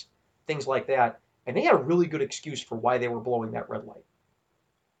lights, things like that, and they had a really good excuse for why they were blowing that red light.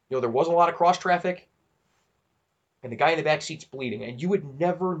 There wasn't a lot of cross traffic, and the guy in the back seat's bleeding, and you would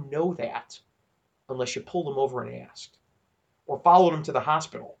never know that unless you pulled him over and asked, or followed him to the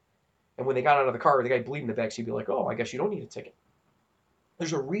hospital. And when they got out of the car, the guy bleeding in the back seat would be like, oh, I guess you don't need a ticket.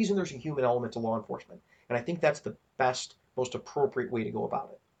 There's a reason there's a human element to law enforcement, and I think that's the best, most appropriate way to go about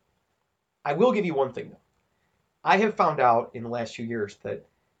it. I will give you one thing, though. I have found out in the last few years that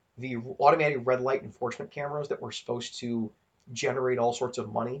the automatic red light enforcement cameras that were supposed to generate all sorts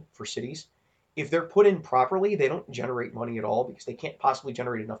of money for cities, if they're put in properly, they don't generate money at all because they can't possibly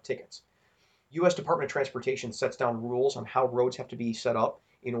generate enough tickets. U.S. Department of Transportation sets down rules on how roads have to be set up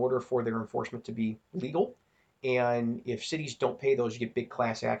in order for their enforcement to be legal. And if cities don't pay those, you get big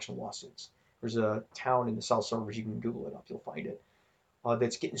class action lawsuits. There's a town in the South Suburbs, you can Google it up, you'll find it,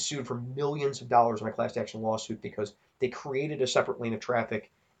 that's getting sued for millions of dollars in a class action lawsuit because they created a separate lane of traffic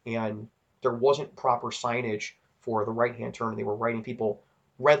and there wasn't proper signage for the right-hand turn. They were writing people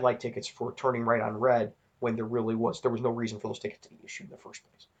red light tickets for turning right on red when there was no reason for those tickets to be issued in the first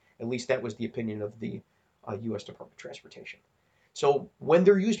place. At least that was the opinion of the U.S. Department of Transportation. So when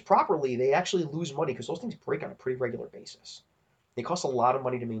they're used properly, they actually lose money because those things break on a pretty regular basis. They cost a lot of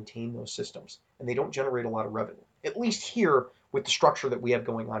money to maintain those systems, and they don't generate a lot of revenue, at least here with the structure that we have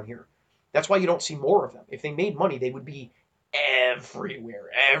going on here. That's why you don't see more of them. If they made money, they would be everywhere.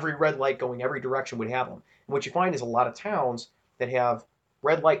 Every red light going every direction would have them. And what you find is a lot of towns that have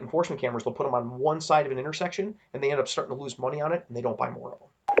red light enforcement cameras, they'll put them on one side of an intersection, and they end up starting to lose money on it, and they don't buy more of them.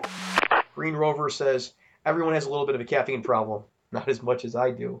 Green Rover says, everyone has a little bit of a caffeine problem. Not as much as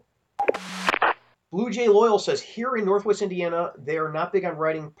I do. Blue Jay Loyal says, here in Northwest Indiana, they are not big on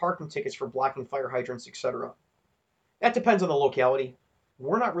writing parking tickets for blocking fire hydrants, etc. That depends on the locality.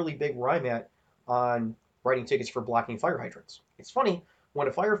 We're not really big where I'm at on writing tickets for blocking fire hydrants. It's funny, when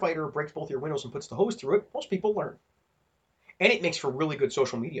a firefighter breaks both your windows and puts the hose through it, most people learn. And it makes for really good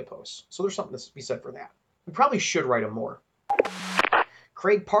social media posts. So there's something to be said for that. We probably should write them more.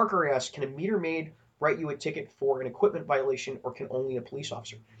 Craig Parker asks, can a meter maid write you a ticket for an equipment violation, or can only a police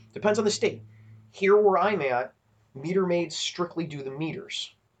officer? Depends on the state. Here where I'm at, meter maids strictly do the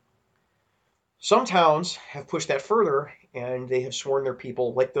meters. Some towns have pushed that further, and they have sworn their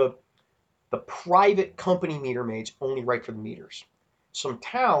people, like the private company meter maids, only write for the meters. Some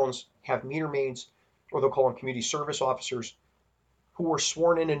towns have meter maids, or they'll call them community service officers, who are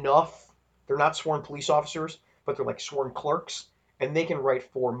sworn in enough. They're not sworn police officers, but they're like sworn clerks, and they can write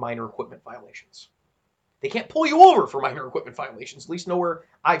for minor equipment violations. They can't pull you over for minor equipment violations, at least nowhere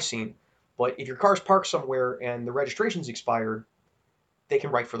I've seen. But if your car's parked somewhere and the registration's expired, they can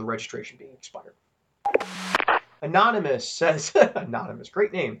write for the registration being expired. Anonymous says, Anonymous,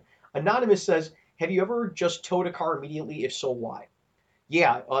 great name. Anonymous says, have you ever just towed a car immediately? If so, why?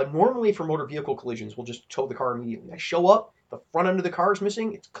 Yeah, normally for motor vehicle collisions, we'll just tow the car immediately. I show up, the front end of the car is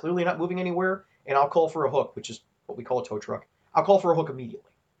missing, it's clearly not moving anywhere, and I'll call for a hook, which is what we call a tow truck. I'll call for a hook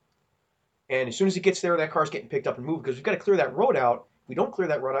immediately. And as soon as it gets there, that car's getting picked up and moved because we've got to clear that road out. If we don't clear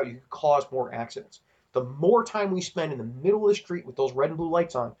that road out, you can cause more accidents. The more time we spend in the middle of the street with those red and blue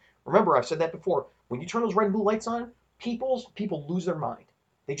lights on, remember, I've said that before, when you turn those red and blue lights on, people lose their mind.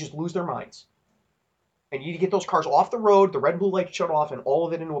 They just lose their minds. And you need to get those cars off the road, the red and blue lights shut off, and all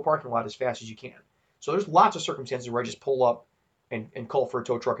of it into a parking lot as fast as you can. So there's lots of circumstances where I just pull up and call for a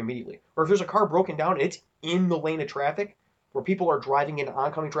tow truck immediately. Or if there's a car broken down and it's in the lane of traffic, where people are driving into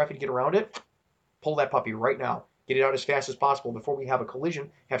oncoming traffic to get around it, pull that puppy right now. Get it out as fast as possible before we have a collision,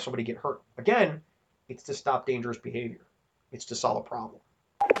 have somebody get hurt. Again, it's to stop dangerous behavior. It's to solve a problem.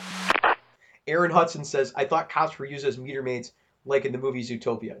 Aaron Hudson says, I thought cops were used as meter maids like in the movie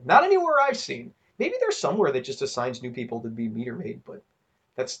Zootopia. Not anywhere I've seen. Maybe there's somewhere that just assigns new people to be meter maid, but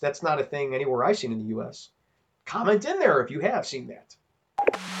that's not a thing anywhere I've seen in the U.S. Comment in there if you have seen that.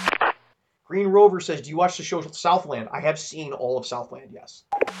 Green Rover says, do you watch the show Southland? I have seen all of Southland, yes.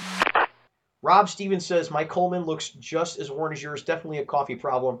 Rob Stevens says, my Coleman looks just as worn as yours, definitely a coffee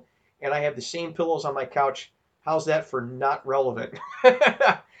problem, and I have the same pillows on my couch. How's that for not relevant?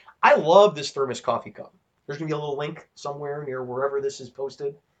 I love this thermos coffee cup. There's going to be a little link somewhere near wherever this is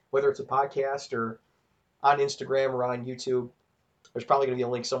posted, whether it's a podcast or on Instagram or on YouTube. There's probably going to be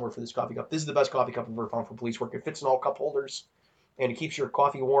a link somewhere for this coffee cup. This is the best coffee cup I've ever found for police work. It fits in all cup holders, and it keeps your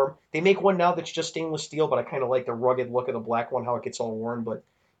coffee warm. They make one now that's just stainless steel, but I kind of like the rugged look of the black one, how it gets all worn. But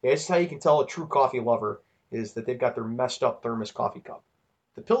yeah, this is how you can tell a true coffee lover, is that they've got their messed up thermos coffee cup.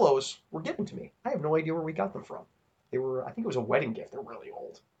 The pillows were given to me. I have no idea where we got them from. They were, I think it was a wedding gift. They're really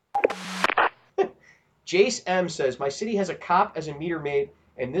old. Jace M says, my city has a cop as a meter maid,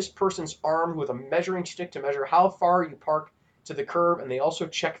 and this person's armed with a measuring stick to measure how far you park to the curb, and they also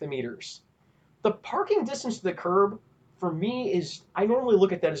check the meters. The parking distance to the curb, for me, is, I normally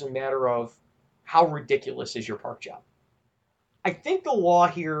look at that as a matter of how ridiculous is your park job. I think the law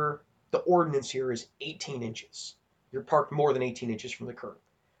here, the ordinance here is 18 inches. You're parked more than 18 inches from the curb.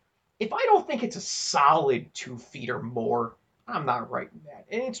 If I don't think it's a solid 2 feet or more, I'm not writing that.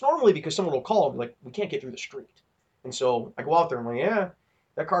 And it's normally because someone will call and be like, we can't get through the street. And so I go out there and I'm like, yeah,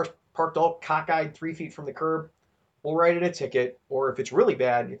 that car's parked all cockeyed 3 feet from the curb. We'll write it a ticket. Or if it's really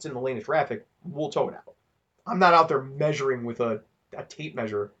bad, it's in the lane of traffic, we'll tow it out. I'm not out there measuring with a tape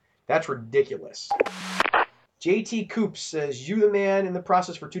measure. That's ridiculous. JT Coops says, you the man in the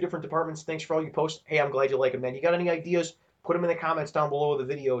process for 2 different departments. Thanks for all you post. Hey, I'm glad you like them, man. You got any ideas? Put them in the comments down below the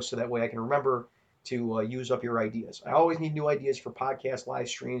video so that way I can remember to use up your ideas. I always need new ideas for podcasts, live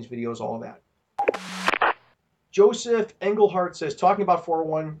streams, videos, all of that. Joseph Engelhardt says, talking about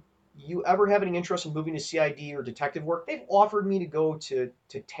 401, you ever have any interest in moving to CID or detective work? They've offered me to go to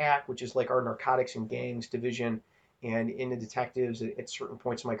TAC, which is like our narcotics and gangs division, and into detectives at certain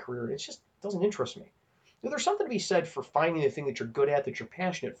points in my career. It just doesn't interest me. There's something to be said for finding the thing that you're good at, that you're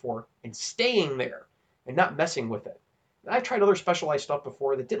passionate for, and staying there and not messing with it. And I've tried other specialized stuff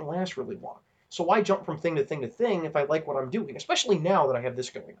before that didn't last really long. So why jump from thing to thing to thing if I like what I'm doing, especially now that I have this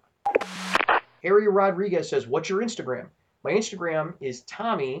going on? Harry Rodriguez says, what's your Instagram? My Instagram is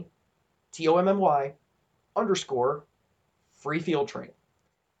Tommy, Tommy, _ free field training.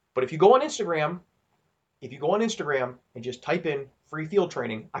 But if you go on Instagram and just type in free field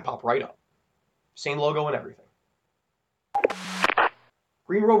training, I pop right up. Same logo and everything.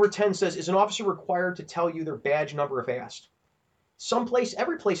 Green Rover 10 says, is an officer required to tell you their badge number if asked?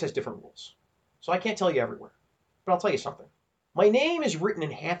 Every place has different rules. So I can't tell you everywhere. But I'll tell you something. My name is written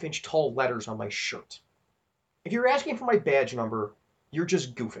in 1/2-inch tall letters on my shirt. If you're asking for my badge number, you're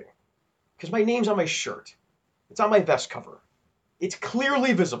just goofing. Because my name's on my shirt. It's on my vest cover. It's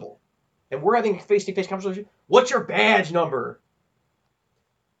clearly visible. And we're having a face-to-face conversation. What's your badge number?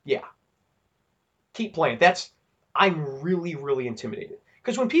 Yeah. Keep playing. I'm really, really intimidated.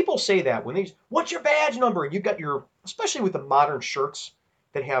 Because when people say that, what's your badge number? You got especially with the modern shirts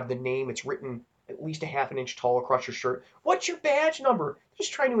that have the name, it's written at least 1/2 inch tall across your shirt. What's your badge number?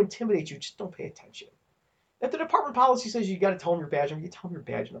 Just trying to intimidate you. Just don't pay attention. If the department policy says you got to tell them your badge number, you tell them your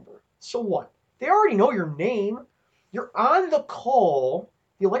badge number. So what? They already know your name. You're on the call,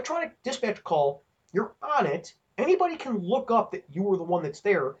 the electronic dispatch call. You're on it. Anybody can look up that you were the one that's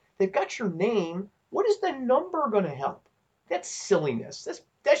there. They've got your name. What is the number going to help? That's silliness.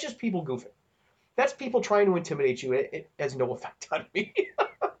 That's just people goofing. That's people trying to intimidate you. It has no effect on me.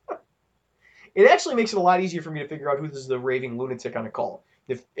 It actually makes it a lot easier for me to figure out who this is the raving lunatic on a call.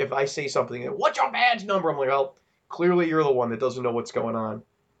 If I say something, what's your badge number? I'm like, well, Clearly, you're the one that doesn't know what's going on.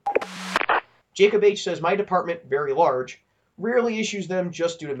 Jacob H. says, my department, very large, rarely issues them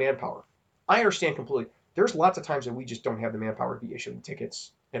just due to manpower. I understand completely. There's lots of times that we just don't have the manpower to be issuing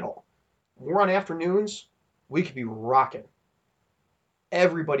tickets at all. When we're on afternoons, we could be rocking.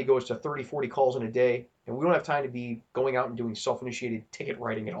 Everybody goes to 30, 40 calls in a day, and we don't have time to be going out and doing self-initiated ticket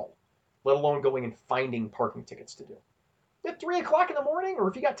writing at all, let alone going and finding parking tickets to do. At 3 o'clock in the morning, or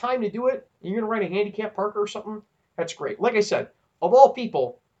if you got time to do it, and you're going to write a handicap parker or something, that's great. Like I said, of all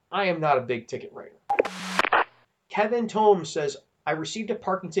people, I am not a big ticket writer. Kevin Tome says, I received a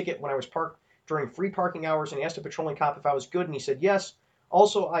parking ticket when I was parked during free parking hours and asked a patrolling cop if I was good, and he said yes.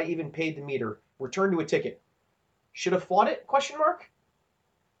 Also, I even paid the meter. Returned to a ticket. Should have fought it? ?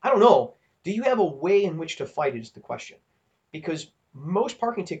 I don't know. Do you have a way in which to fight it is the question. Because most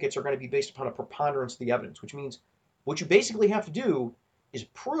parking tickets are going to be based upon a preponderance of the evidence, which means what you basically have to do is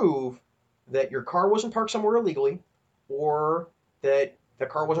prove that your car wasn't parked somewhere illegally, or that the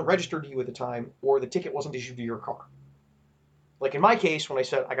car wasn't registered to you at the time, or the ticket wasn't issued to your car. Like in my case, when I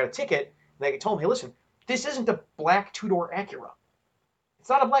said I got a ticket, and I told him, hey, listen, this isn't a black two-door Acura. It's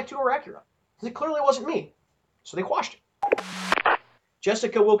not a black two-door Acura. It clearly wasn't me. So they quashed it.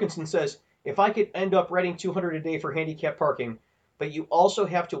 Jessica Wilkinson says, if I could end up writing $200 a day for handicap parking, but you also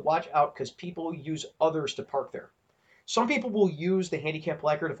have to watch out because people use others to park there. Some people will use the handicap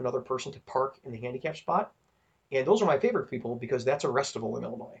placard of another person to park in the handicap spot. And those are my favorite people because that's arrestable in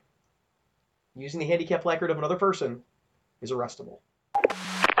Illinois. Using the handicap placard of another person is arrestable.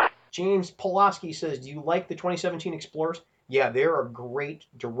 James Pulaski says, do you like the 2017 Explorers? Yeah, they're a great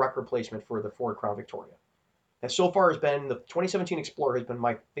direct replacement for the Ford Crown Victoria. And so far has been, the 2017 Explorer has been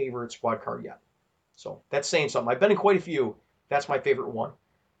my favorite squad car yet. So that's saying something. I've been in quite a few. That's my favorite one.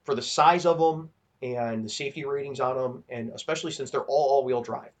 For the size of them and the safety ratings on them, and especially since they're all-wheel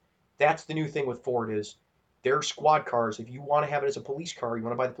drive. That's the new thing with Ford is their squad cars, if you want to have it as a police car, you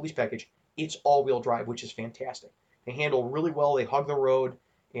want to buy the police package, it's all-wheel drive, which is fantastic. They handle really well, they hug the road,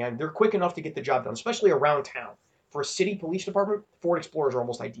 and they're quick enough to get the job done, especially around town. For a city police department, Ford Explorers are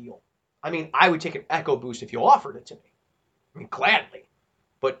almost ideal. I mean, I would take an EcoBoost if you offered it to me. I mean, gladly.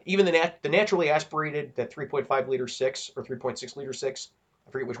 But even the naturally aspirated, that 3.5 liter 6 or 3.6 liter 6,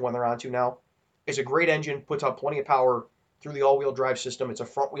 I forget which one they're on to now, is a great engine, puts out plenty of power through the all-wheel drive system. It's a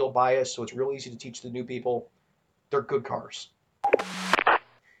front-wheel bias, so it's real easy to teach the new people. They're good cars.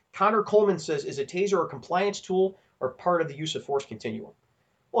 Connor Coleman says, is a taser a compliance tool or part of the use of force continuum?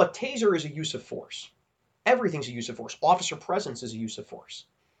 Well, a taser is a use of force. Everything's a use of force. Officer presence is a use of force.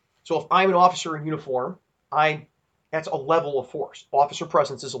 So if I'm an officer in uniform, that's a level of force. Officer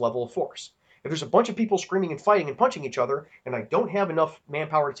presence is a level of force. If there's a bunch of people screaming and fighting and punching each other, and I don't have enough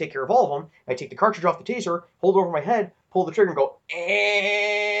manpower to take care of all of them, I take the cartridge off the taser, hold it over my head, pull the trigger, and go,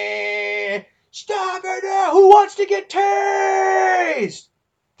 stop it now! Who wants to get tased?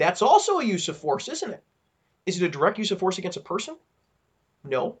 That's also a use of force, isn't it? Is it a direct use of force against a person?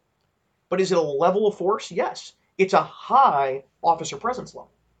 No. But is it a level of force? Yes. It's a high officer presence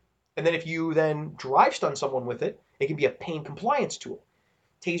level. And then if you then drive stun someone with it, it can be a pain compliance tool.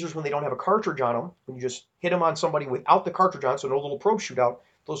 Tasers, when they don't have a cartridge on them, when you just hit them on somebody without the cartridge on, so no little probe shootout,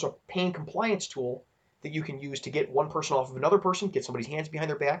 those are a pain compliance tool that you can use to get one person off of another person, get somebody's hands behind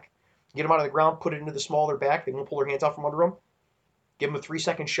their back, get them out of the ground, put it into the small of their back, they won't pull their hands out from under them, give them a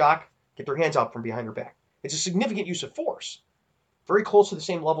 3-second shock, get their hands out from behind their back. It's a significant use of force. Very close to the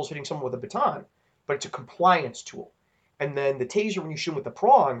same level as hitting someone with a baton, but it's a compliance tool. And then the taser, when you shoot them with the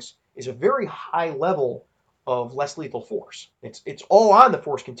prongs, is a very high level of less lethal force. It's all on the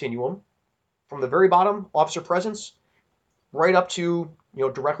force continuum, from the very bottom, officer presence, right up to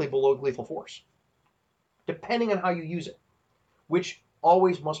directly below lethal force, depending on how you use it, which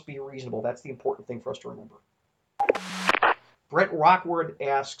always must be reasonable. That's the important thing for us to remember. Brett Rockwood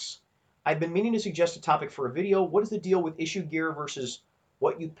asks, I've been meaning to suggest a topic for a video. What is the deal with issue gear versus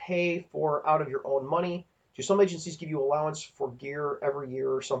what you pay for out of your own money? Do some agencies give you allowance for gear every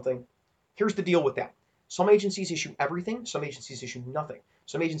year or something? Here's the deal with that. Some agencies issue everything. Some agencies issue nothing.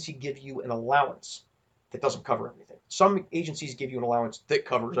 Some agencies give you an allowance that doesn't cover everything. Some agencies give you an allowance that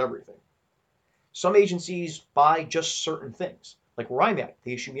covers everything. Some agencies buy just certain things. Like where I'm at,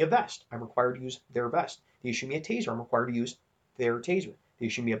 they issue me a vest. I'm required to use their vest. They issue me a taser. I'm required to use their taser. They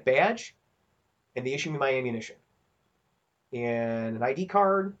issue me a badge, and they issue me my ammunition. And an ID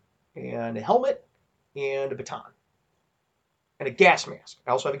card, and a helmet, and a baton. And a gas mask.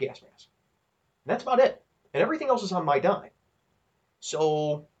 I also have a gas mask. And that's about it. And everything else is on my dime.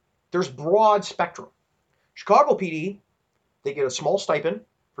 So there's broad spectrum. Chicago PD, they get a small stipend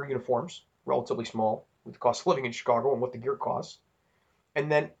for uniforms, relatively small, with the cost of living in Chicago and what the gear costs.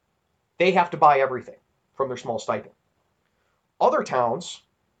 And then they have to buy everything. from their small stipend. Other towns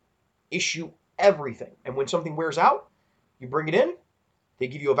issue everything. And when something wears out, you bring it in, they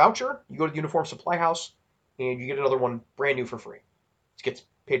give you a voucher, you go to the uniform supply house, and you get another one brand new for free. It gets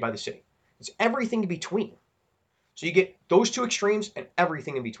paid by the city. It's everything in between. So you get those two extremes and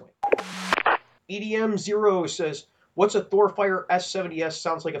everything in between. EDM0 says, what's a Thorfire S70S?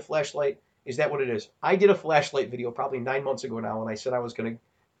 Sounds like a flashlight. Is that what it is? I did a flashlight video probably 9 months ago now, and I said I was going to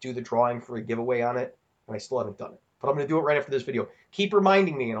do the drawing for a giveaway on it, and I still haven't done it. But I'm going to do it right after this video. Keep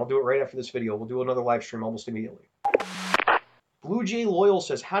reminding me, and I'll do it right after this video. We'll do another live stream almost immediately. Blue Jay Loyal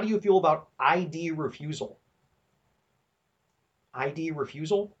says, how do you feel about ID refusal? ID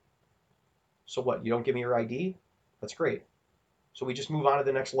refusal? So what, you don't give me your ID? That's great. So we just move on to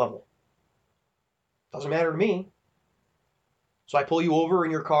the next level. Doesn't matter to me. So I pull you over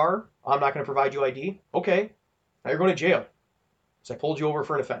in your car. I'm not going to provide you ID. Okay. Now you're going to jail. So I pulled you over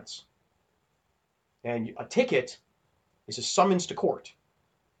for an offense. And a ticket is a summons to court.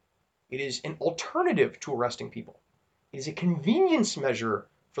 It is an alternative to arresting people. It is a convenience measure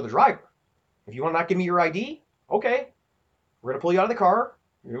for the driver. If you want to not give me your ID, okay. We're going to pull you out of the car.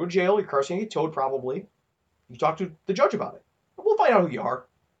 You're going to go to jail. Your car's going to get towed probably. You talk to the judge about it. We'll find out who you are.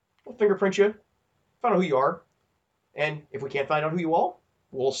 We'll fingerprint you. Find out who you are. And if we can't find out who you are,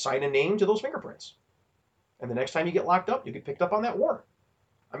 we'll sign a name to those fingerprints. And the next time you get locked up, you get picked up on that warrant.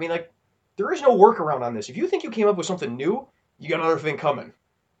 I mean, like, there is no workaround on this. If you think you came up with something new, you got another thing coming.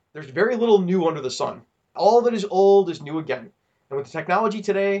 There's very little new under the sun. All that is old is new again. And with the technology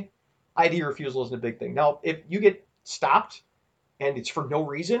today, ID refusal isn't a big thing. Now, if you get stopped and it's for no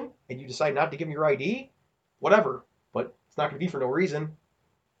reason, and you decide not to give them your ID, whatever. But it's not going to be for no reason.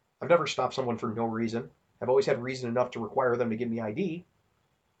 I've never stopped someone for no reason. I've always had reason enough to require them to give me ID.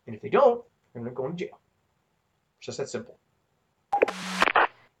 And if they don't, I'm going to go to jail. It's just that simple.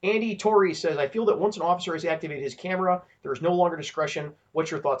 Andy Torrey says, I feel that once an officer has activated his camera, there is no longer discretion.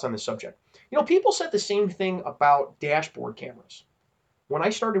 What's your thoughts on this subject? You know, people said the same thing about dashboard cameras. When I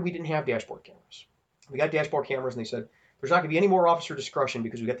started, we didn't have dashboard cameras. We got dashboard cameras, and they said, there's not going to be any more officer discretion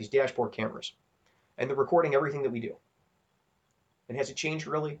because we got these dashboard cameras. And they're recording everything that we do. And has it changed,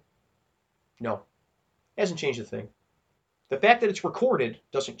 really? No. It hasn't changed a thing. The fact that it's recorded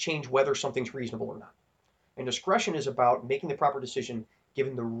doesn't change whether something's reasonable or not. And discretion is about making the proper decision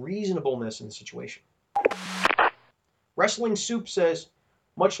given the reasonableness in the situation. Wrestling Soup says,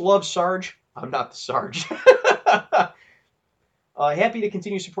 much love, Sarge. I'm not the Sarge. Happy to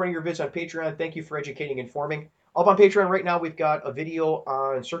continue supporting your vids on Patreon. Thank you for educating and informing. Up on Patreon right now, we've got a video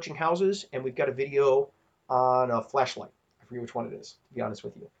on searching houses, and we've got a video on a flashlight. I forget which one it is, to be honest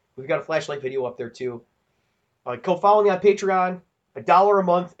with you. We've got a flashlight video up there, too. Go follow me on Patreon, $1 a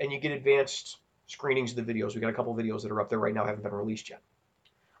month, and you get advanced screenings of the videos. We've got a couple of videos that are up there right now, haven't been released yet.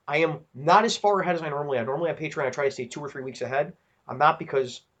 I am not as far ahead as I normally am. Normally on Patreon, I try to stay 2 or 3 weeks ahead. I'm not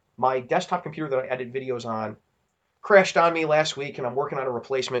because my desktop computer that I edit videos on crashed on me last week, and I'm working on a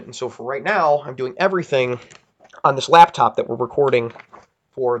replacement. And so for right now, I'm doing everything on this laptop that we're recording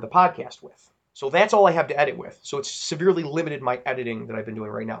for the podcast with. So that's all I have to edit with. So it's severely limited my editing that I've been doing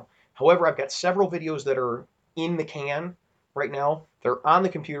right now. However, I've got several videos that are in the can right now. They're on the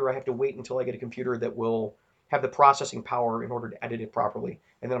computer. I have to wait until I get a computer that will have the processing power in order to edit it properly.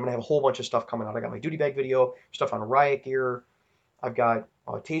 And then I'm going to have a whole bunch of stuff coming out. I got my duty bag video, stuff on riot gear. I've got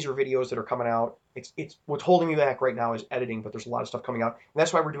taser videos that are coming out. It's what's holding me back right now is editing, but there's a lot of stuff coming out. And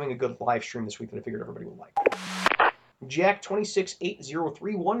that's why we're doing a good live stream this week that I figured everybody would like.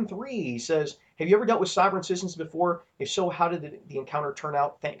 Jack2680313 says, have you ever dealt with sovereign citizens before? If so, how did the encounter turn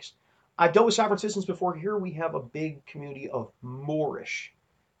out? Thanks. I've dealt with sovereign citizens before. Here we have a big community of Moorish.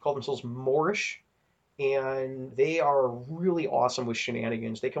 Call themselves Moorish. And they are really awesome with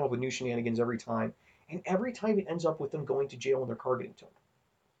shenanigans. They come up with new shenanigans every time. And every time it ends up with them going to jail and their car getting towed.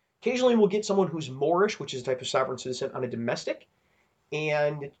 Occasionally we'll get someone who's Moorish, which is a type of sovereign citizen, on a domestic.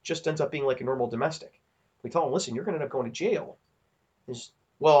 And it just ends up being like a normal domestic. We tell them, listen, you're going to end up going to jail.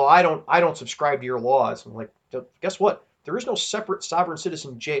 Well, I don't subscribe to your laws. I'm like, guess what? There is no separate sovereign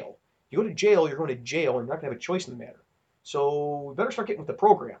citizen jail. You go to jail, you're going to jail, and you're not going to have a choice in the matter. So we better start getting with the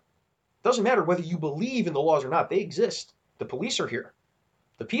program. It doesn't matter whether you believe in the laws or not. They exist. The police are here.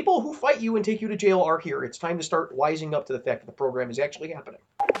 The people who fight you and take you to jail are here. It's time to start wising up to the fact that the program is actually happening.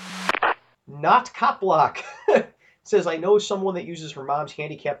 Not Cop Block says, I know someone that uses her mom's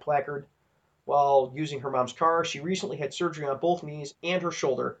handicap placard while using her mom's car. She recently had surgery on both knees and her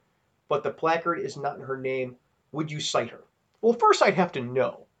shoulder, but the placard is not in her name. Would you cite her? Well, first I'd have to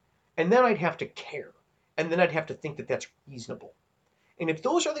know, and then I'd have to care, and then I'd have to think that that's reasonable. And if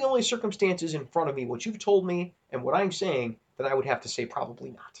those are the only circumstances in front of me, what you've told me and what I'm saying, then I would have to say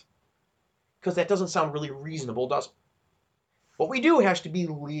probably not. because that doesn't sound really reasonable, does it? What we do has to be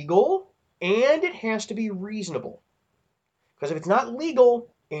legal and it has to be reasonable. Because if it's not legal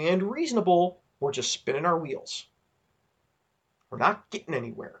and reasonable, we're just spinning our wheels. We're not getting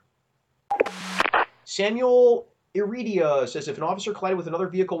anywhere. Samuel Iridia says, if an officer collided with another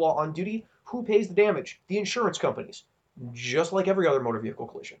vehicle while on duty, who pays the damage? The insurance companies. Just like every other motor vehicle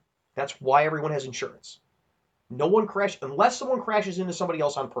collision. That's why everyone has insurance. No one unless someone crashes into somebody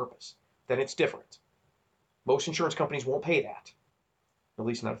else on purpose, then it's different. Most insurance companies won't pay that. At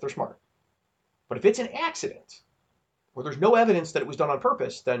least not if they're smart. But if it's an accident, where there's no evidence that it was done on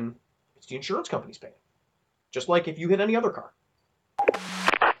purpose, then it's the insurance company's paying. Just like if you hit any other car.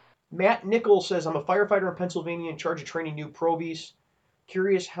 Matt Nichols says, I'm a firefighter in Pennsylvania in charge of training new probies.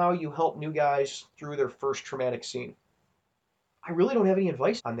 Curious how you help new guys through their first traumatic scene. I really don't have any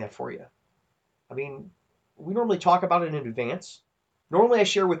advice on that for you. I mean, we normally talk about it in advance. Normally I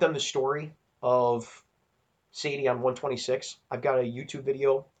share with them the story of Sadie on 126. I've got a YouTube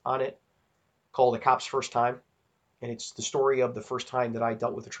video on it called A Cop's First Time. And it's the story of the first time that I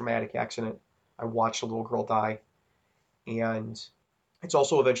dealt with a traumatic accident. I watched a little girl die. And it's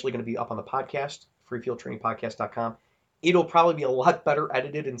also eventually going to be up on the podcast, freefieldtrainingpodcast.com. It'll probably be a lot better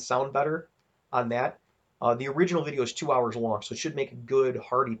edited and sound better on that. The original video is 2 hours long, so it should make a good,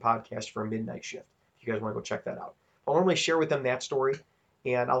 hearty podcast for a midnight shift, if you guys want to go check that out. I'll normally share with them that story,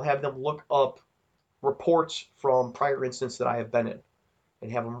 and I'll have them look up reports from prior incidents that I have been in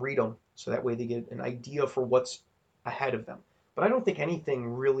and have them read them, so that way they get an idea for what's ahead of them. But I don't think anything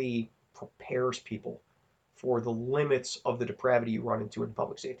really prepares people for the limits of the depravity you run into in the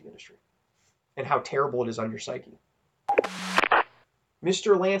public safety industry and how terrible it is on your psyche.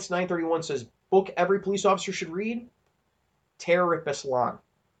 Mr. Lance 931 says, book every police officer should read, Terror at Beslan.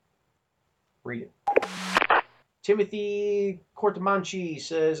 Read it. Timothy Cortamanchi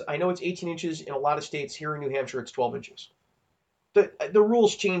says, I know it's 18 inches in a lot of states. Here in New Hampshire, it's 12 inches. The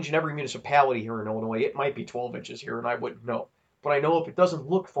rules change in every municipality here in Illinois. It might be 12 inches here, and I wouldn't know. But I know if it doesn't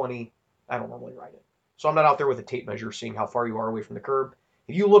look funny, I don't normally ride it. So I'm not out there with a tape measure seeing how far you are away from the curb.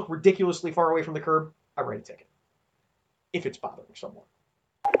 If you look ridiculously far away from the curb, I write a ticket. If it's bothering someone.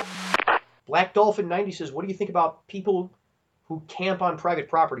 Black Dolphin 90 says, what do you think about people who camp on private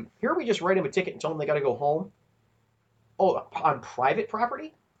property? Here we just write them a ticket and tell them they got to go home. Oh, on private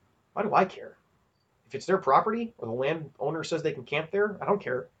property? Why do I care? If it's their property or the landowner says they can camp there, I don't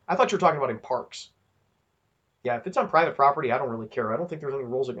care. I thought you were talking about in parks. Yeah, if it's on private property, I don't really care. I don't think there's any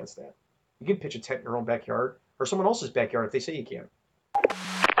rules against that. You can pitch a tent in your own backyard or someone else's backyard if they say you can.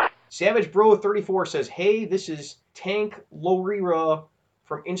 Savage Bro 34 says, hey, this is Tank Lorira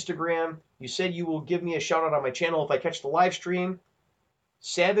from Instagram. You said you will give me a shout out on my channel if I catch the live stream.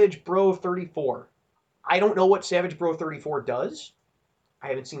 Savage Bro 34. I don't know what Savage Bro 34 does. I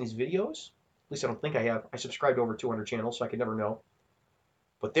haven't seen his videos. At least I don't think I have. I subscribe to over 200 channels, so I can never know.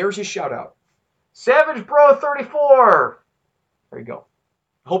 But there's his shout out. Savage Bro 34. There you go.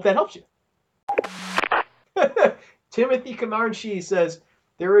 I hope that helps you. Timothy Kamarchi says,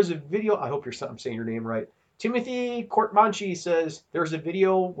 there is a video. I hope I'm saying your name right. Timothy Kortmanchi says, there's a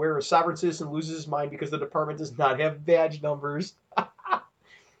video where a sovereign citizen loses his mind because the department does not have badge numbers.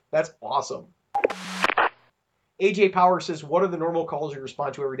 That's awesome. AJ Power says, what are the normal calls you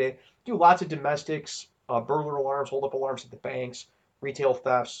respond to every day? Do lots of domestics, burglar alarms, hold-up alarms at the banks, retail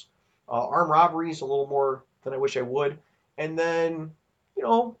thefts, armed robberies, a little more than I wish I would. And then,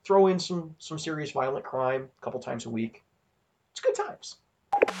 throw in some serious violent crime a couple times a week. It's good times.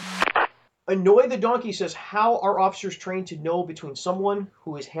 Annoy the Donkey says, how are officers trained to know between someone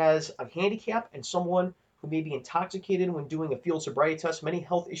who has a handicap and someone who may be intoxicated when doing a field sobriety test? Many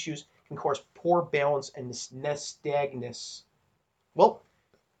health issues can cause poor balance and nystagmus. Well,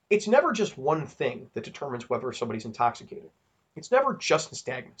 it's never just one thing that determines whether somebody's intoxicated. It's never just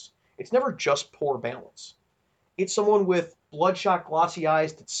nystagmus. It's never just poor balance. It's someone with bloodshot, glossy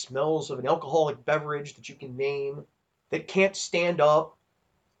eyes that smells of an alcoholic beverage that you can name, that can't stand up,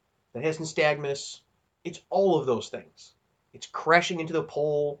 that has nystagmus. It's all of those things. It's crashing into the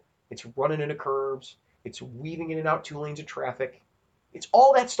pole. It's running into curbs. It's weaving in and out 2 lanes of traffic. It's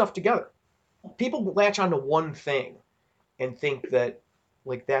all that stuff together. People latch onto one thing and think that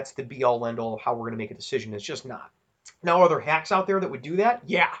that's the be-all, end-all of how we're going to make a decision. It's just not. Now, are there hacks out there that would do that?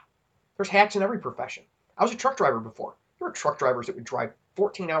 Yeah. There's hacks in every profession. I was a truck driver before. There were truck drivers that would drive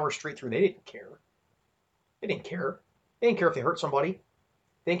 14 hours straight through. They didn't care. They didn't care. They didn't care if they hurt somebody.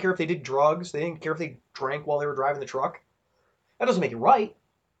 They didn't care if they did drugs. They didn't care if they drank while they were driving the truck. That doesn't make it right.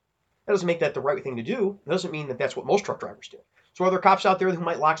 That doesn't make that the right thing to do. It doesn't mean that that's what most truck drivers do. So are there cops out there who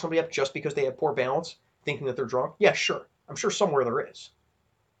might lock somebody up just because they have poor balance, thinking that they're drunk? Yeah, sure. I'm sure somewhere there is.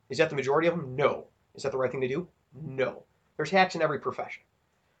 Is that the majority of them? No. Is that the right thing to do? No. There's hacks in every profession.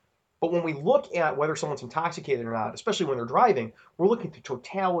 But when we look at whether someone's intoxicated or not, especially when they're driving, we're looking at the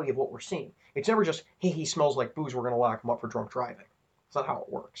totality of what we're seeing. It's never just, hey, he smells like booze, we're going to lock him up for drunk driving. That's not how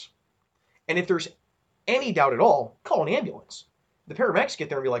it works. And if there's any doubt at all, call an ambulance. The paramedics get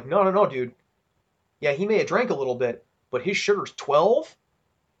there and be like, no, dude. Yeah, he may have drank a little bit, but his sugar's 12?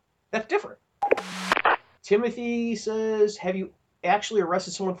 That's different. Timothy says, have you actually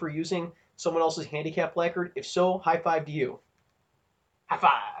arrested someone for using someone else's handicap placard? If so, high five to you. High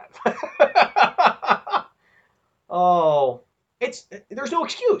five. Oh, there's no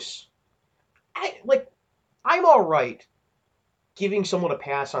excuse. I'm all right giving someone a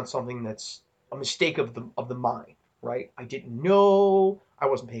pass on something that's a mistake of the mind, right? I didn't know, I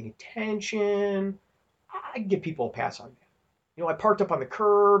wasn't paying attention. I give people a pass on that. I parked up on the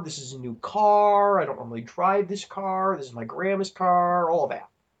curb. This is a new car. I don't normally drive this car. This is my grandma's car, all of that.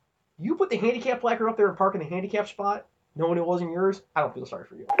 You put the handicap placard up there and park in the handicap spot, knowing it wasn't yours, I don't feel sorry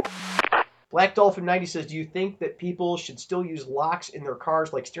for you. Black Dolphin 90 says, do you think that people should still use locks in their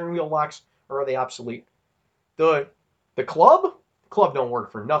cars like steering wheel locks, or are they obsolete? The club don't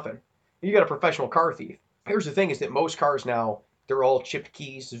work for nothing. You got a professional car thief. Here's the thing is that most cars now, they're all chipped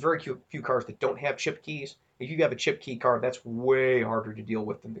keys. There's very few cars that don't have chipped keys. If you have a chip key car, that's way harder to deal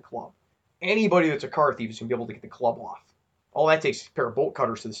with than the club. Anybody that's a car thief is going to be able to get the club off. All that takes is a pair of bolt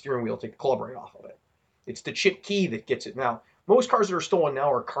cutters to the steering wheel to take the club right off of it. It's the chip key that gets it. Now, most cars that are stolen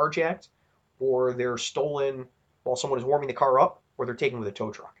now are carjacked, or they're stolen while someone is warming the car up, or they're taken with a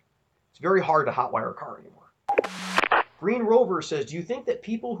tow truck. It's very hard to hotwire a car anymore. Green Rover says, do you think that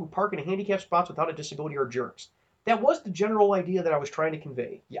people who park in handicapped spots without a disability are jerks? That was the general idea that I was trying to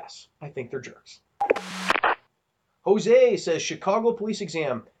convey. Yes, I think they're jerks. Jose says, Chicago police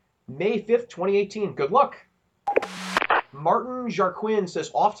exam, May 5th, 2018. Good luck. Martin Jarquin says,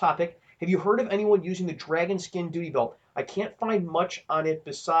 off topic, have you heard of anyone using the Dragon Skin duty belt? I can't find much on it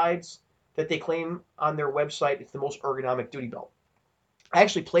besides that they claim on their website it's the most ergonomic duty belt. I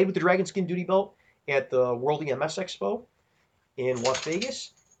actually played with the Dragon Skin duty belt at the World EMS Expo in Las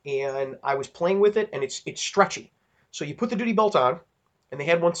Vegas, and I was playing with it, and it's stretchy. So you put the duty belt on, and they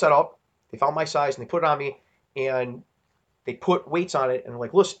had one set up. They found my size, and they put it on me, and they put weights on it, and they're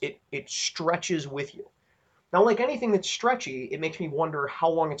like, listen, it stretches with you. Now, like anything that's stretchy, it makes me wonder how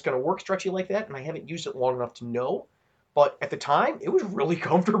long it's going to work stretchy like that, and I haven't used it long enough to know. But at the time, it was really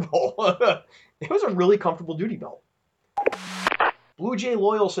comfortable. It was a really comfortable duty belt. Blue Jay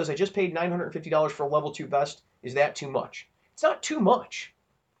Loyal says, I just paid $950 for a level 2 vest. Is that too much? It's not too much.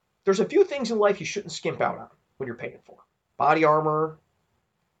 There's a few things in life you shouldn't skimp out on when you're paying for. Body armor,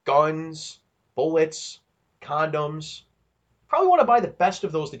 guns, bullets, condoms. Probably want to buy the best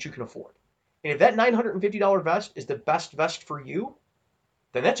of those that you can afford. And if that $950 vest is the best vest for you,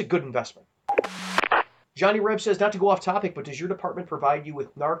 then that's a good investment. Johnny Reb says, not to go off topic, but does your department provide you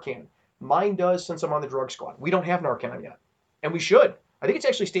with Narcan? Mine does since I'm on the drug squad. We don't have Narcan yet. And we should. I think it's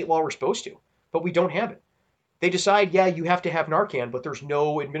actually state law we're supposed to, but we don't have it. They decide, yeah, you have to have Narcan, but there's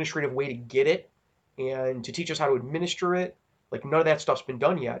no administrative way to get it and to teach us how to administer it. Like, none of that stuff's been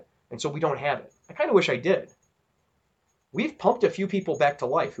done yet, and so we don't have it. I kind of wish I did. We've pumped a few people back to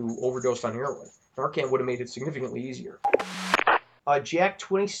life who overdosed on heroin. Narcan would have made it significantly easier.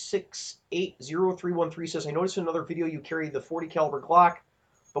 Jack2680313 says, I noticed in another video you carry the 40 caliber Glock,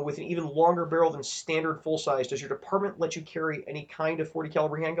 but with an even longer barrel than standard full size. Does your department let you carry any kind of 40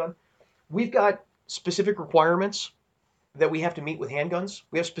 caliber handgun? We've got specific requirements that we have to meet with handguns.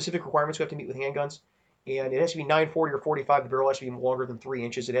 We have specific requirements we have to meet with handguns. And it has to be 940 or 45. The barrel has to be longer than 3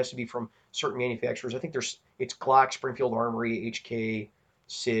 inches. It has to be from certain manufacturers. I think it's Glock, Springfield Armory, HK,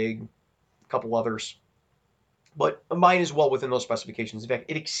 SIG, a couple others. But mine is well within those specifications. In fact,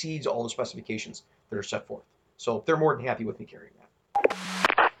 it exceeds all the specifications that are set forth. So they're more than happy with me carrying that.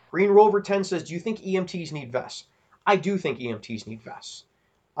 Green Rover 10 says, do you think EMTs need vests? I do think EMTs need vests.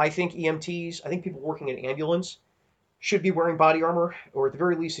 I think people working in ambulance should be wearing body armor, or at the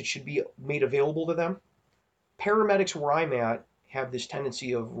very least, it should be made available to them. Paramedics where I'm at have this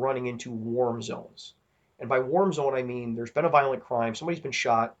tendency of running into warm zones. And by warm zone, I mean there's been a violent crime, somebody's been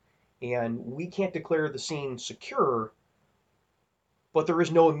shot, and we can't declare the scene secure, but there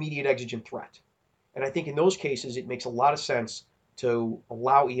is no immediate exigent threat. And I think in those cases, it makes a lot of sense to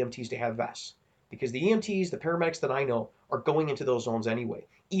allow EMTs to have vests. Because the EMTs, the paramedics that I know, are going into those zones anyway.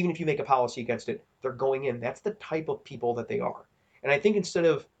 Even if you make a policy against it, they're going in. That's the type of people that they are. And I think instead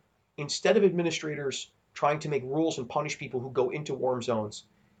of administrators trying to make rules and punish people who go into warm zones,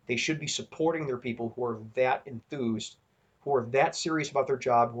 they should be supporting their people who are that enthused, who are that serious about their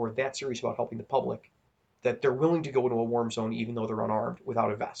job, who are that serious about helping the public, that they're willing to go into a warm zone even though they're unarmed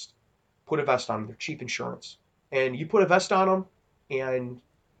without a vest. Put a vest on them. They're cheap insurance. And you put a vest on them, and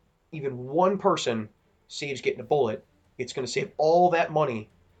even one person saves getting a bullet, it's going to save all that money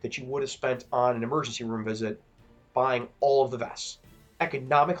that you would have spent on an emergency room visit buying all of the vests.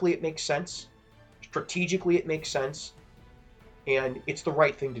 Economically, it makes sense. Strategically, it makes sense. And it's the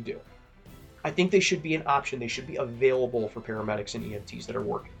right thing to do. I think they should be an option. They should be available for paramedics and EMTs that are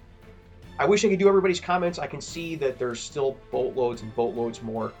working. I wish I could do everybody's comments. I can see that there's still boatloads and boatloads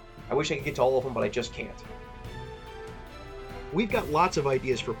more. I wish I could get to all of them, but I just can't. We've got lots of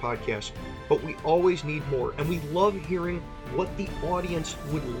ideas for podcasts, but we always need more, and we love hearing what the audience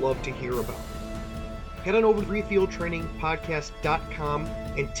would love to hear about. Head on over to refieldtrainingpodcast.com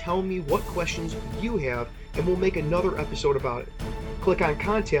and tell me what questions you have, and we'll make another episode about it. Click on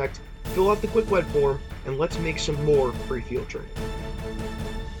Contact, fill out the quick web form, and let's make some more free field training.